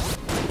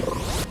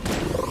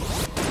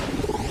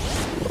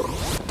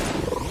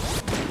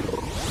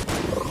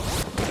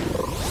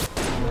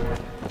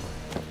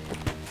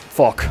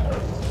 Fuck.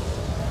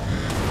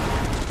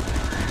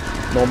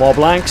 No more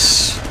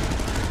blanks.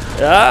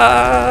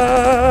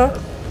 Ah!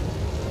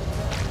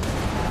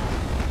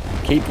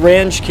 Keep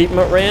range, keep him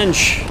at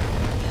range.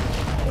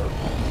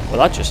 Well,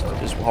 that just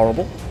is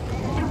horrible.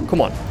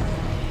 Come on.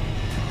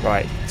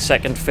 Right,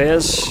 second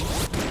phase.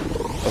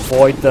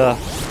 Avoid the...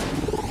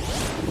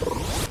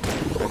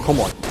 Oh, come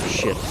on,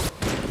 shit.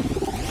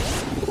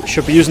 I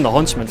should be using the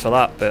Huntsman for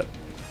that bit.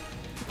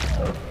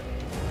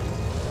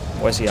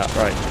 Where's he at?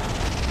 Right.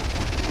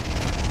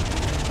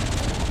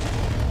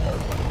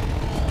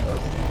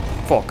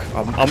 Fuck,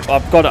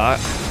 I've got to...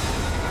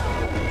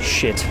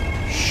 Shit.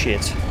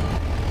 Shit.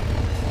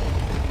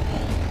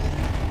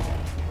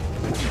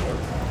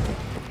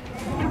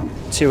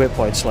 Two hit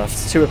points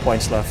left. 2 hit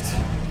points left.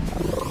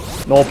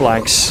 No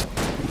blanks.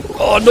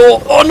 Oh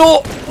no! Oh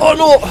no! Oh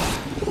no!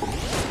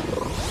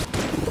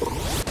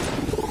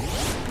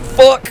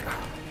 Fuck!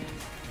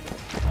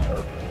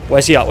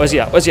 Where's he at? Where's he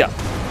at? Where's he at?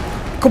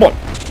 Come on!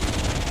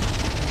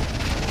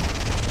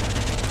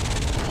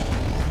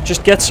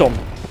 Just get some.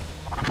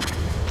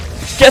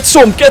 Get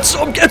some! Get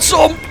some! Get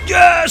some!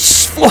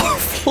 Yes!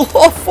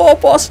 Floor 4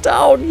 boss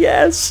down!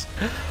 Yes!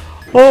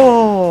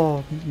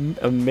 Oh!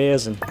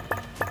 Amazing.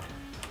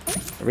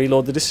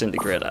 Reload the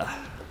disintegrator.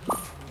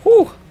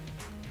 Whew!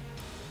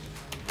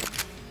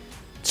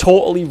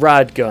 Totally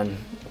rad gun.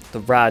 The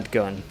rad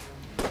gun.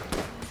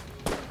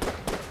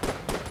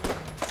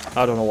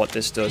 I don't know what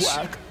this does.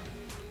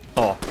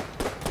 Oh.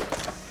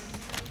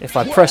 If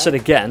I press it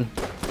again.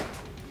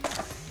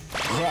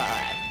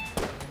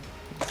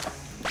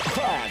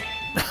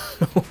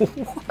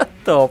 What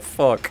the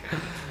fuck?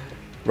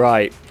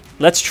 Right.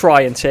 Let's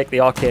try and take the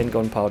arcane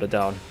gunpowder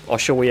down. Or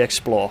shall we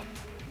explore?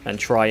 And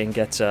try and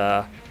get,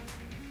 try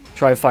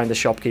and find the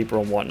shopkeeper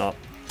and whatnot.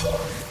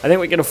 I think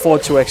we can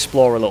afford to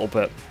explore a little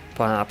bit.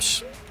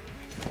 Perhaps.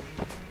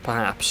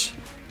 Perhaps.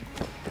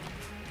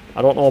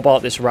 I don't know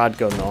about this rad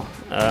gun though.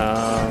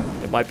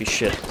 It might be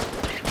shit.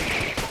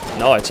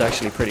 No, it's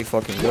actually pretty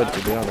fucking good,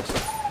 to be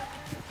honest.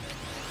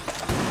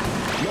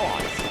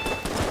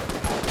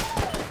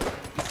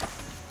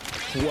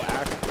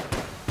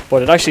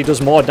 But it actually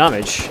does more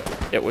damage,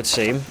 it would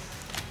seem,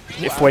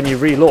 if when you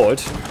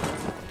reload,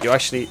 you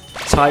actually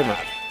time it.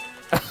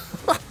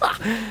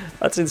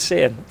 That's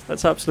insane.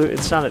 That's absolute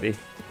insanity.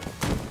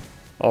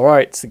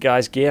 Alright, it's the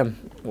guy's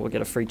game. We'll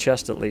get a free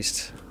chest at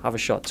least. Have a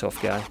shot,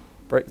 tough guy.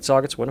 Break the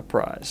targets, win a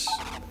prize.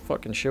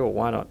 Fucking sure,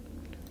 why not?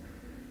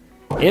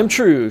 Aim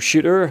true,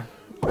 shooter.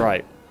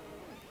 Right.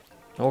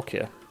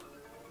 Okay.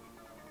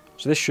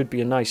 So this should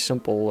be a nice,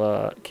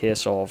 simple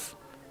case of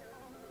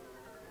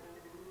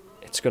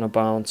It's going to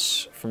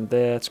bounce from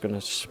there. It's going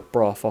to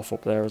sproff off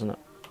up there, isn't it?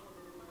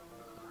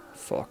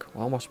 Fuck.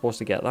 How am I supposed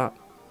to get that?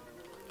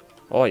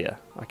 Oh, yeah.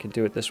 I can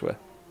do it this way,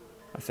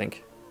 I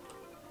think.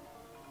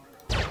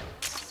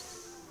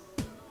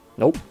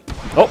 Nope.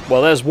 Oh,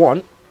 well, there's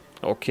one.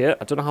 Okay.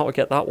 I don't know how to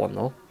get that one,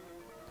 though.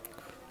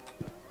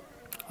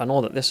 I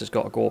know that this has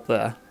got to go up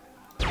there.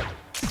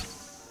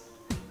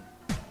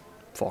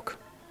 Fuck.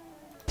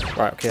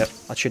 Right, okay.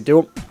 That should do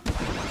it.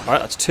 Alright,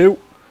 that's 2.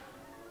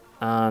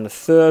 And the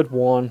third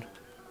one.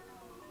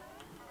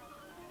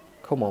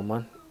 Come on,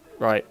 man.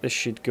 Right, this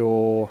should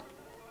go...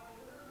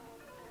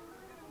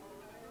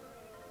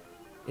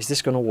 Is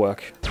this going to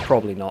work?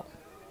 Probably not.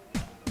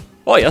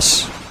 Oh,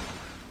 yes.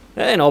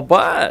 Hey, not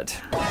bad.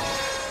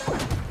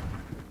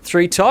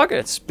 3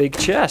 targets. Big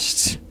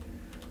chests.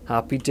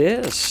 Happy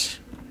days.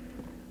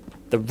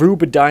 The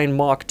Rubedyne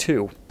Mark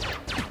II.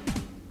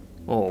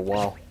 Oh,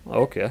 wow.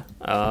 Okay.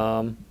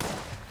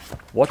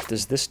 What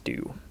does this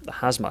do? The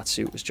hazmat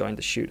suit has joined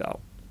the shootout.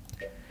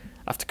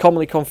 After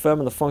commonly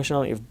confirming the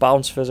functionality of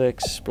bounce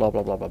physics, blah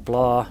blah blah blah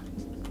blah.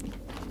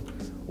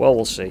 Well,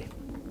 we'll see.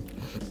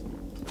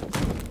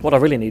 What I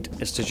really need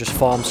is to just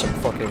farm some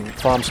hit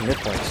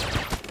points.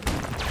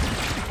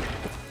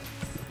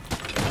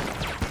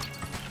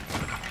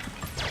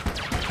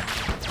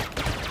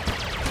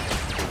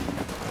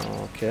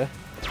 Okay.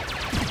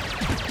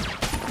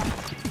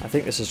 I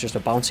think this is just a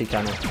bouncy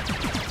cannon.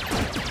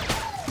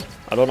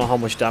 I don't know how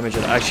much damage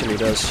it actually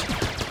does.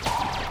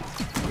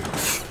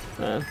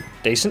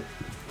 Decent.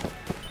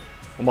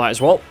 We might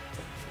as well.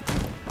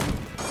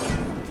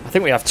 I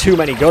think we have too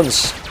many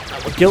guns.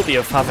 We're guilty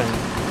of having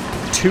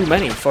too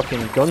many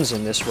fucking guns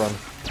in this run.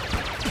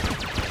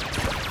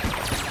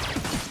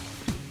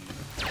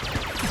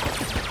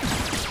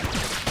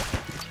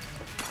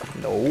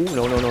 No,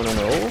 no, no, no, no,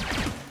 no.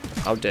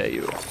 How dare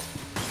you.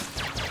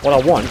 What I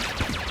want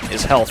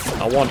is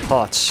health. I want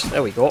parts.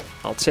 There we go.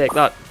 I'll take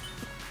that.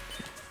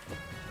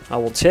 I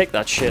will take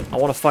that shit. I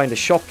want to find a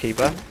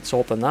shopkeeper. Let's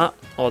open that.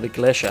 Oh, the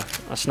glacier.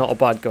 That's not a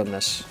bad gun,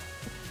 this.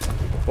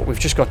 But we've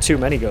just got too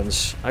many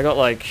guns. I got,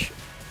 like,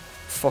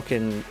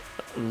 fucking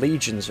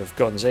legions of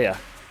guns here.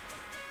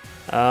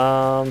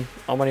 How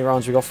many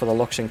rounds we got for the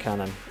Gungeon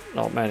cannon?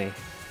 Not many.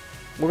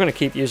 We're going to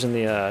keep using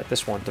the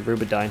this one, the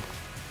Rubedyne.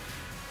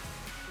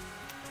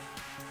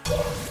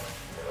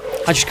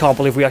 I just can't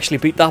believe we actually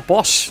beat that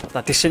boss.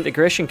 That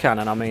Disintegration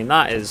Cannon. I mean,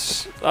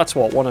 that's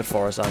what won it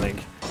for us, I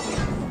think.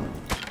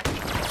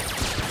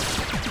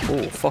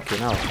 Oh, fucking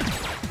hell.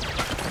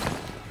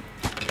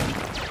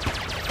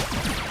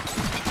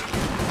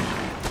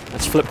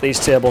 Let's flip these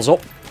tables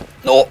up.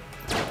 No!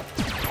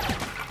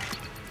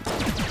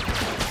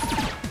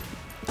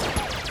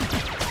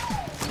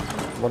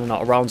 Running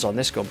out of rounds on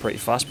this gun pretty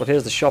fast, but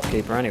here's the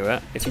shopkeeper anyway.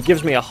 If he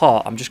gives me a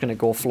heart, I'm just going to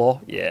go floor.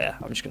 Yeah,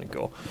 I'm just going to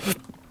go.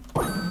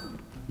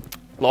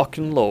 Lock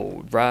and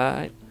load,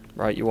 right?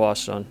 Right you are,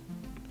 son.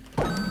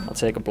 I'll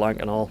take a blank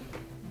and all.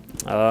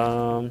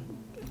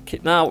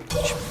 Now,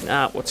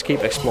 let's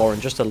keep exploring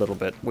just a little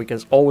bit.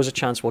 There's always a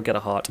chance we'll get a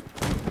heart.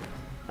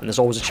 And there's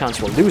always a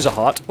chance we'll lose a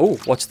heart. Oh,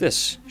 what's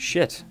this?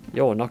 Shit.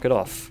 Yo, knock it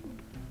off.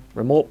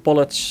 Remote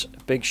bullets,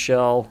 big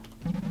shell.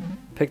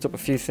 Picked up a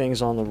few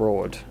things on the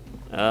road.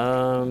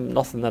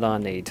 Nothing that I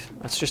need.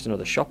 That's just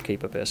another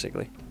shopkeeper,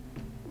 basically.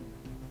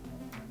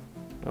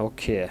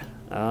 Okay.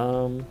 Where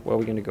are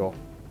we going to go?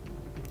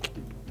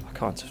 I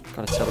can't. I've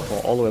got to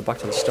teleport all the way back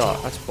to the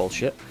start. That's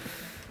bullshit.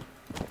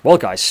 Well,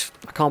 guys,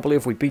 I can't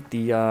believe we beat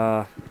the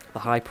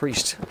High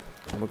Priest.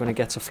 And we're going to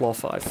get to floor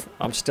 5.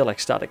 I'm still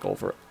ecstatic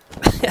over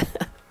it.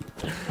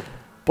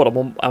 But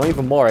I'm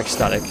even more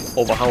ecstatic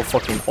over how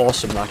fucking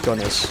awesome that gun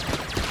is.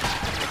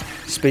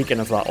 Speaking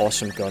of that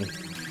awesome gun,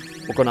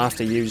 we're going to have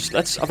to use...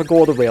 Let's have a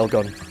go with the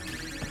railgun.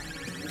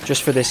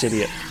 Just for this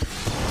idiot.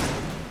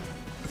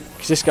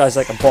 Because this guy's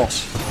like a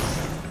boss.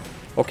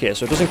 Okay,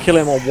 so it doesn't kill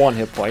him on 1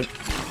 hit point.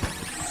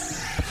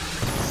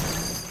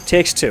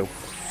 Takes 2.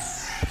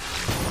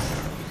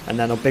 And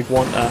then a big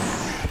one.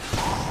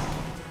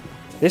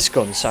 This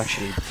gun's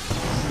actually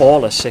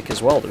baller sick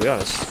as well, to be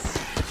honest.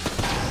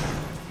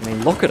 I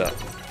mean, look at it.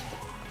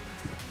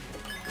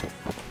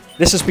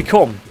 This has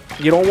become...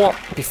 You know what?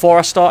 Before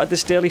I started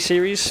this daily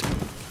series,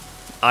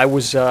 I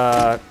was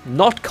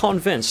not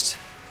convinced.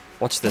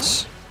 What's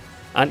this?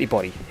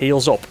 Antibody.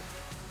 Heals up.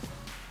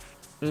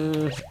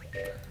 You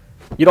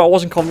know, I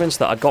wasn't convinced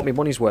that I'd got my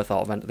money's worth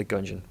out of Enter the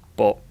Gungeon.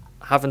 But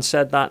having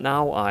said that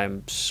now,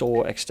 I'm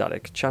so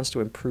ecstatic. Chance to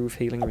improve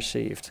healing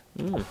received.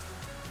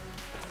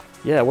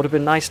 Yeah, it would have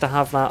been nice to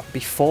have that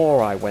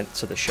before I went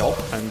to the shop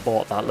and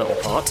bought that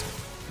little heart.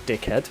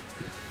 Dickhead.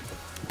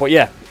 But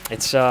yeah,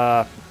 it's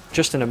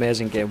just an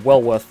amazing game.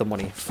 Well worth the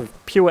money. For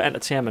pure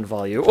entertainment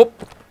value. Oh!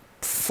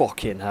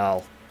 Fucking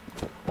hell.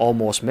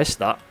 Almost missed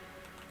that.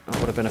 That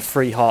would have been a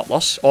free heart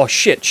loss. Oh,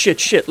 shit, shit,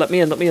 shit. Let me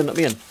in, let me in, let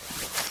me in.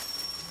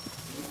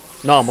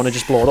 No, I'm going to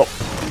just blow it up.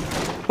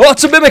 Oh,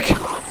 it's a mimic!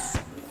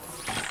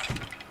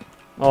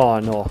 Oh,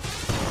 no.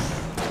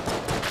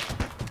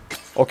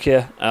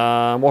 Okay,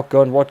 what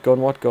gun, what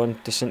gun, what gun?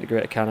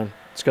 Disintegrator cannon.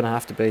 It's going to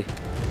have to be.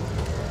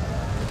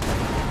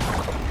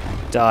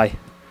 Die.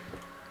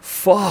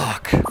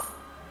 Fuck!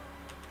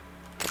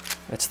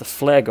 It's the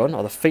flare gun,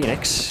 or the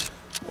Phoenix,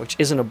 which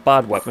isn't a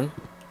bad weapon.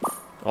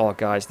 Oh,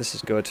 guys, this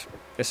is good.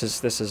 This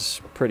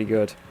is pretty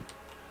good.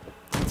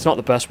 It's not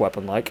the best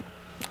weapon, like.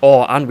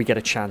 Oh, and we get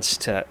a chance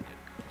to...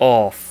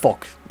 Oh,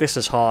 fuck. This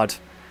is hard.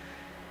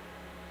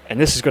 And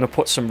this is going to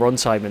put some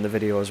runtime in the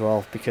video as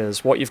well,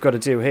 because what you've got to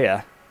do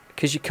here,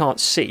 because you can't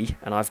see,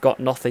 and I've got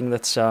nothing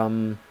that's,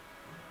 nothing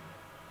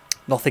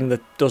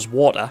that does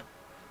water,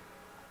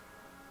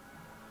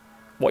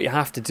 what you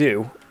have to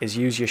do is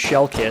use your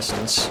shell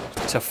casings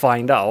to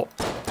find out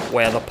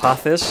where the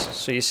path is.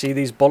 So you see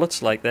these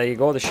bullets, like, there you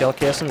go, the shell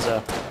casings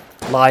are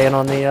lying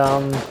on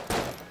the,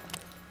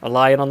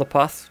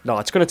 path. No,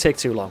 it's going to take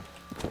too long.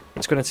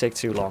 It's going to take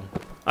too long.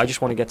 I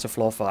just want to get to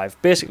floor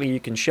 5. Basically,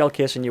 you can shell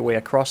casing your way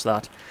across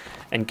that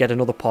and get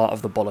another part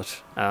of the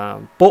bullet.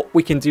 But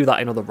we can do that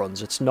in other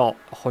runs. It's not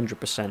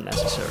 100%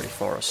 necessary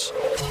for us.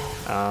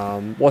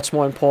 What's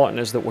more important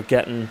is that we're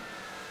getting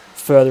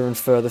further and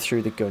further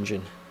through the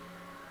Gungeon.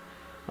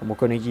 And we're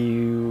going to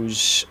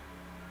use...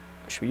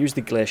 Should we use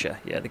the Glacier?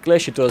 Yeah, the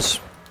Glacier does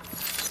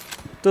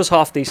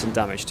half decent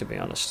damage, to be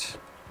honest.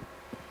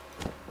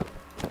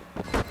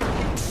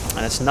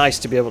 And it's nice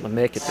to be able to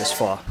make it this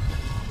far.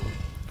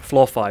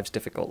 Floor 5's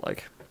difficult,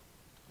 like.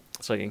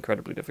 It's like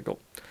incredibly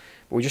difficult.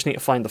 But we just need to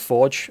find the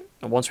forge,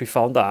 and once we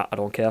found that, I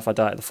don't care if I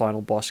die at the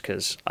final boss,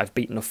 because I've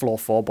beaten a floor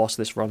 4 boss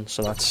this run,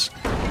 so that's,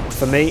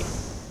 for me,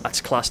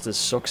 that's classed as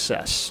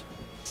success.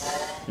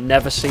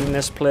 Never seen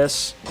this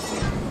place.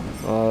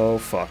 Oh,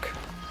 fuck.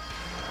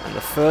 And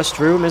the first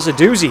room is a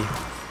doozy.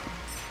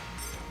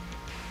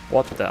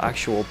 What the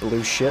actual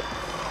blue shit?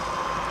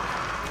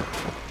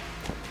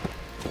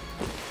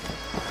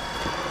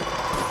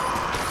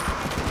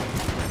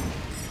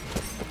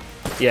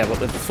 Yeah, but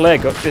the flare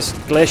gun, this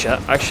Glacier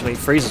actually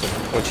freezes them,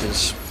 which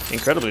is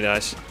incredibly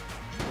nice.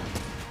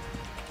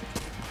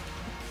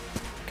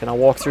 Can I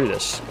walk through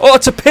this? Oh,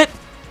 it's a pit!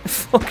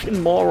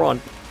 Fucking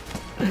moron.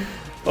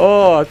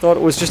 Oh, I thought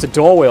it was just a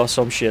doorway or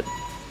some shit.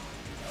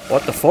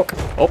 What the fuck?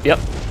 Oh, yep.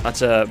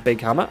 That's a big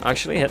hammer,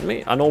 actually, hitting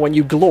me. I know when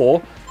you glow,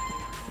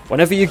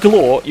 whenever you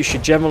glow, you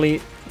should generally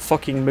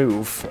fucking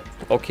move.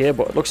 Okay,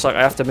 but it looks like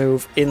I have to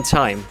move in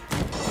time.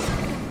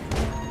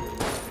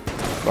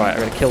 Right, I'm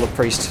gonna kill the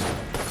priest.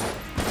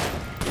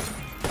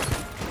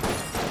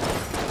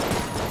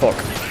 Fuck.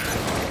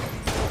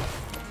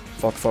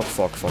 Fuck, fuck,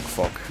 fuck, fuck,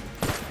 fuck.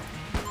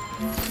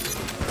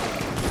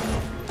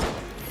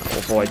 I'll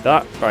avoid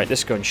that. Right,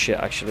 this gun's shit,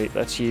 actually.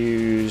 Let's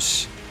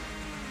use...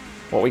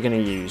 What are we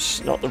going to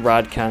use? Not the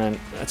rad cannon.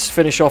 Let's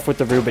finish off with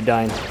the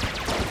Rubidyne.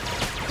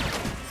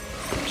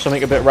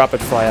 Something a bit rapid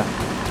fire.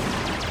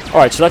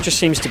 Alright, so that just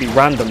seems to be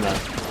random then.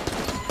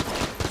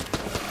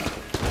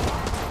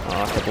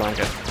 Ah,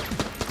 Kablanka.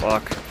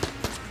 Fuck.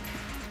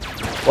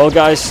 Well,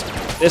 guys,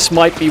 this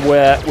might be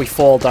where we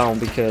fall down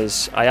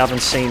because I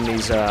haven't seen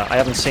these. I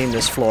haven't seen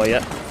this floor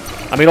yet.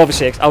 I mean,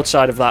 obviously,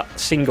 outside of that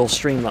single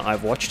stream that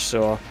I've watched,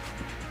 so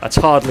that's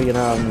hardly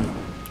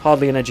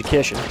an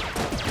education.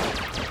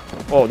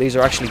 Oh, these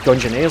are actually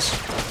Gungeoneers.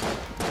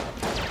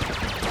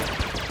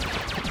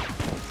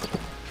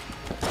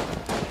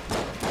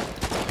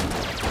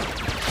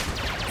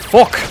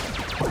 Fuck!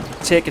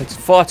 Taking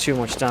far too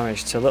much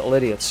damage to little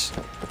idiots.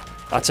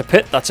 That's a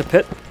pit. That's a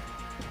pit.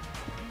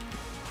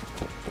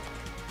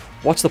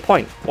 What's the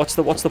point? What's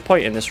the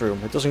point in this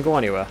room? It doesn't go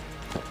anywhere.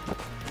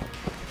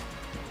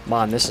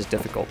 Man, this is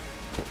difficult.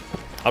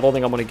 I don't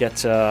think I'm gonna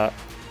get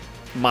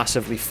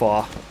massively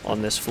far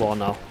on this floor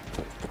now.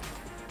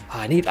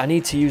 I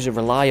need to use a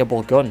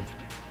reliable gun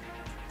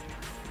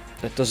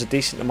that does a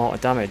decent amount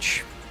of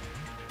damage.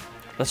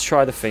 Let's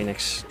try the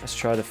Phoenix. Let's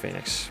try the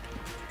Phoenix.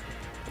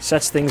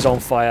 Sets things on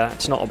fire.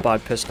 It's not a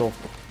bad pistol.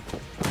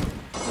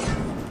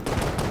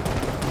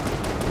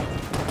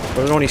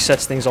 But it only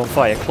sets things on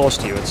fire close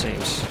to you, it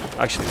seems.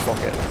 Actually, fuck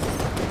it.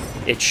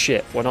 It's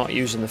shit. We're not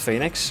using the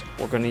Phoenix.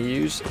 We're going to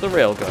use the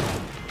railgun.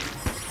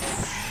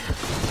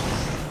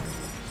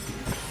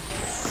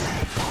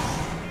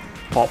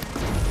 Pop.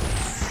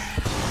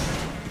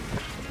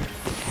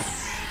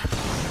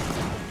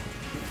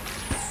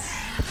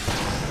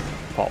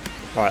 Pop.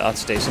 Alright,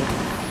 that's decent.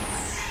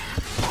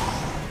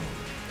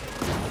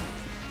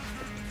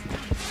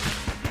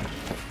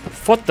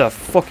 What the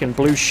fucking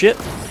blue shit?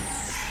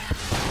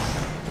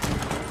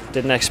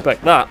 Didn't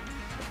expect that.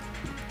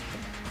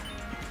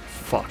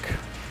 Fuck.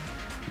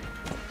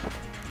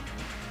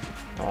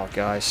 Oh,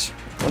 guys.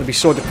 I'm gonna be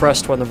so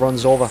depressed when the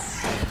run's over.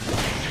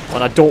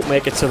 When I don't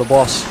make it to the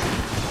boss.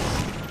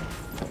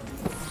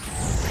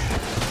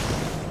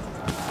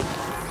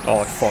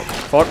 Oh, fuck.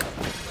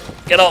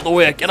 Fuck. Get out of the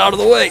way. Get out of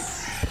the way.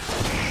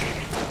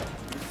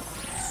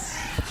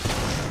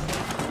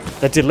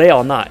 The delay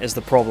on that is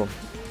the problem.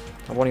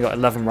 I've only got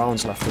 11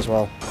 rounds left as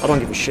well. I don't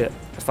give a shit.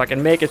 If I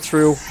can make it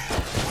through...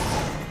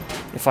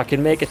 If I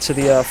can make it to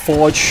the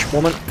forge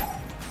woman,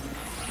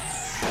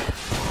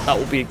 that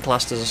will be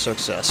classed as a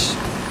success.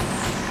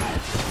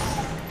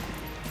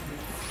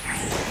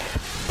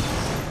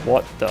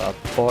 What the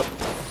fuck?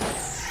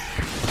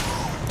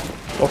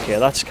 Okay,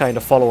 that's kind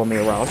of following me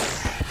around.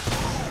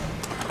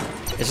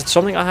 Is it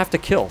something I have to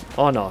kill?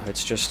 Oh no,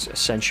 it's just a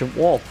sentient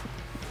wall.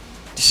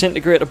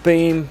 Disintegrator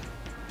beam.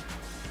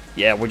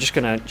 Yeah, we're just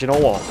gonna, do you know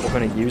what? We're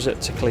gonna use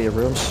it to clear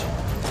rooms.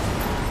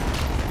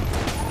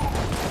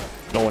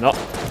 No, we're not.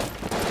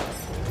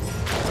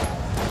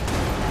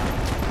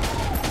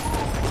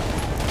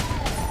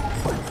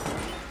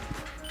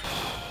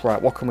 Right,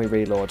 what can we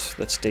reload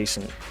that's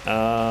decent?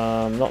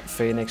 Not the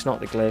Phoenix, not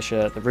the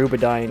Glacier, the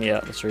Rubidyne. Yeah,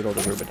 let's reload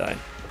the Rubidyne.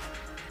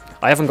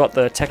 I haven't got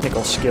the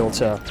technical skill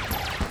to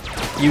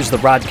use the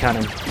rad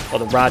cannon, or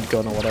the rad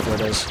gun, or whatever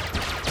it is.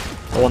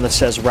 The one that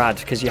says rad,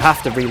 because you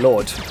have to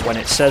reload when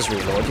it says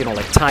reload, you know,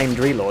 like timed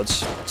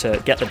reloads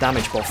to get the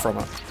damage buff from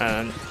it.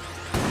 And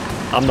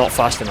I'm not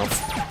fast enough.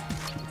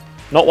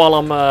 Not while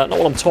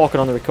I'm talking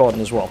on the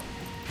recording as well.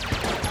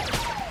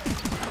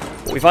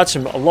 But we've had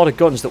a lot of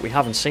guns that we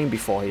haven't seen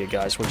before here,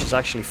 guys, which is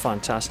actually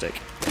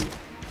fantastic.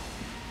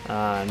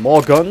 And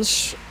more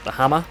guns, the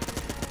hammer,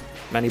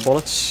 many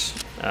bullets.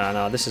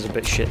 And this is a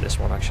bit shit, this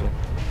one, actually.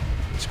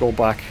 Let's go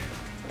back.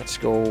 Let's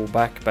go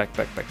back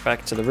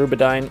to the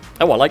Rubidyne.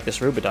 Oh, I like this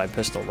Rubidyne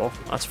pistol, though.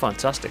 That's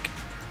fantastic.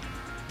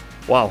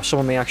 Wow, some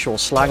of my actual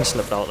slang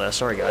slipped out there.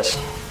 Sorry, guys.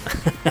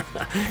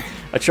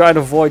 I try and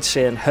avoid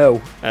saying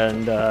ho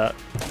and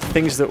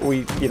things that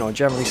we, you know,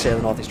 generally say in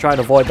the Northeast. Try and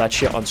avoid that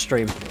shit on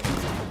stream.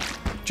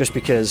 Just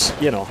because,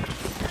 you know,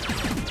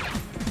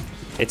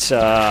 it's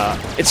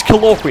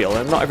colloquial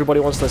and not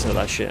everybody wants to listen to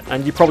that shit.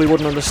 And you probably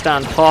wouldn't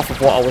understand half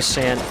of what I was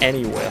saying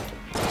anyway.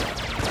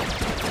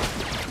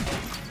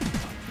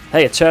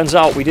 Hey, it turns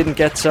out we didn't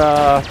get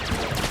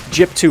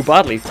gypped too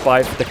badly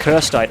by the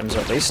cursed items,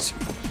 at least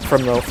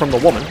from the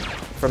woman,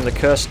 from the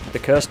cursed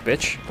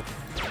bitch.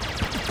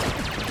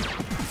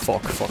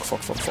 Fuck.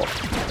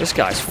 This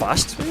guy's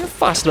fast. You're a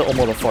fast little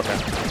motherfucker.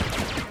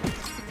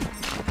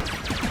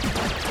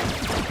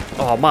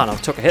 Oh man, I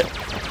took a hit.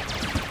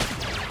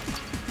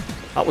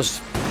 That was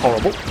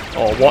horrible.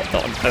 Oh, what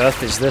on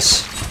earth is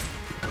this?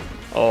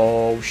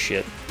 Oh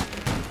shit.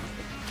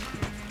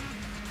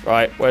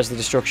 Right, where's the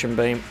destruction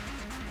beam?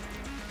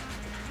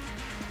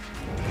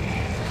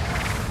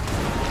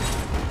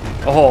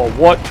 Oh,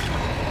 what?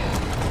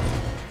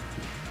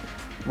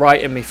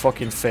 Right in me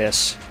fucking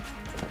face.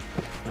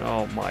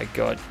 Oh my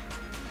god.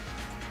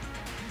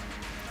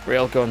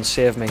 Railgun,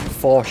 save me.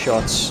 4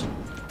 shots.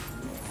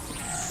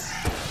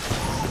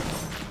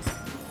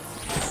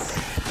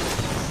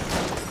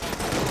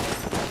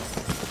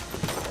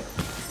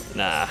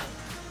 Nah.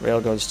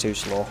 Railgun's too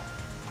slow.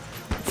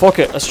 Fuck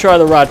it, let's try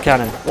the rad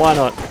cannon. Why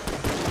not?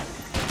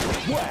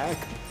 Whack.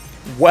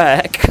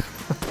 Whack.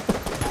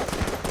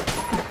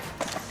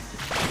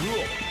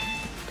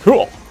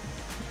 Cool.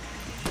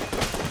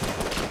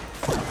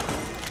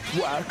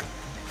 Whack.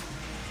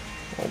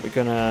 What are we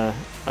gonna...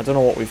 I don't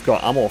know what we've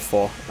got ammo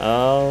for.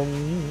 I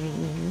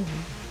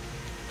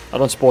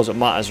don't suppose it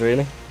matters,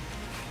 really.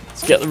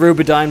 Let's get the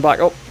Rubidyne back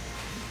up.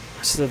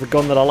 This is the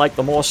gun that I like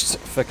the most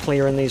for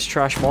clearing these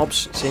trash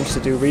mobs. It seems to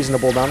do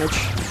reasonable damage.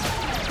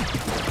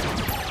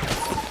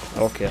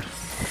 Okay.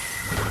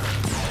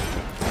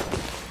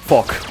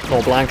 Fuck.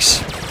 No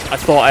blanks. I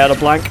thought I had a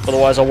blank,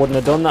 otherwise I wouldn't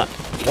have done that.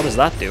 What does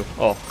that do?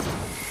 Oh.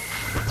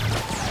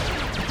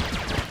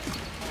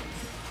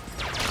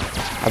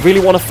 I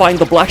really want to find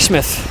the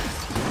blacksmith.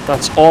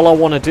 That's all I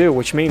want to do,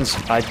 which means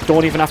I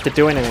don't even have to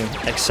do anything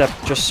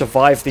except just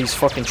survive these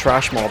fucking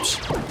trash mobs.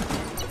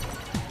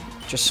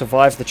 Just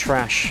survive the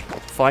trash.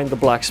 Find the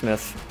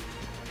blacksmith.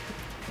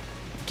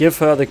 Give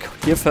her the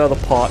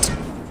pot.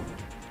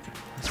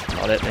 That's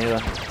not it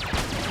neither.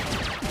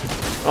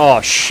 Oh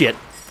shit.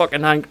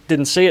 Fucking hang,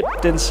 didn't see it.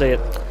 Didn't see it.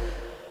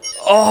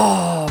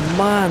 Oh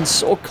man,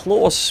 so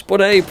close. But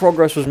hey,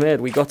 progress was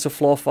made. We got to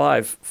floor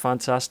 5.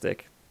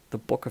 Fantastic. The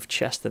Book of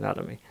Chest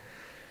Anatomy.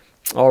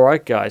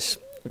 Alright guys,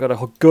 we got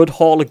a good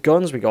haul of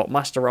guns. We got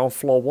Master Round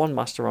Floor 1,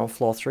 Master Round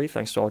Floor 3,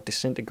 thanks to our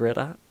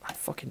Disintegrator. That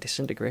fucking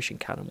Disintegration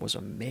Cannon was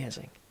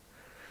amazing.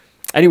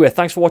 Anyway,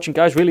 thanks for watching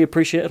guys, really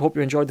appreciate it. Hope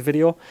you enjoyed the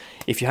video.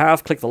 If you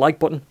have, click the like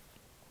button.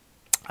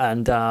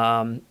 And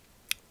don't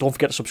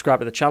forget to subscribe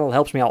to the channel, it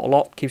helps me out a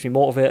lot, keeps me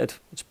motivated,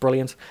 it's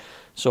brilliant.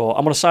 So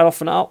I'm going to sign off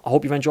for now. I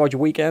hope you've enjoyed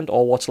your weekend,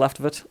 or what's left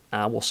of it,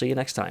 and we'll see you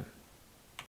next time.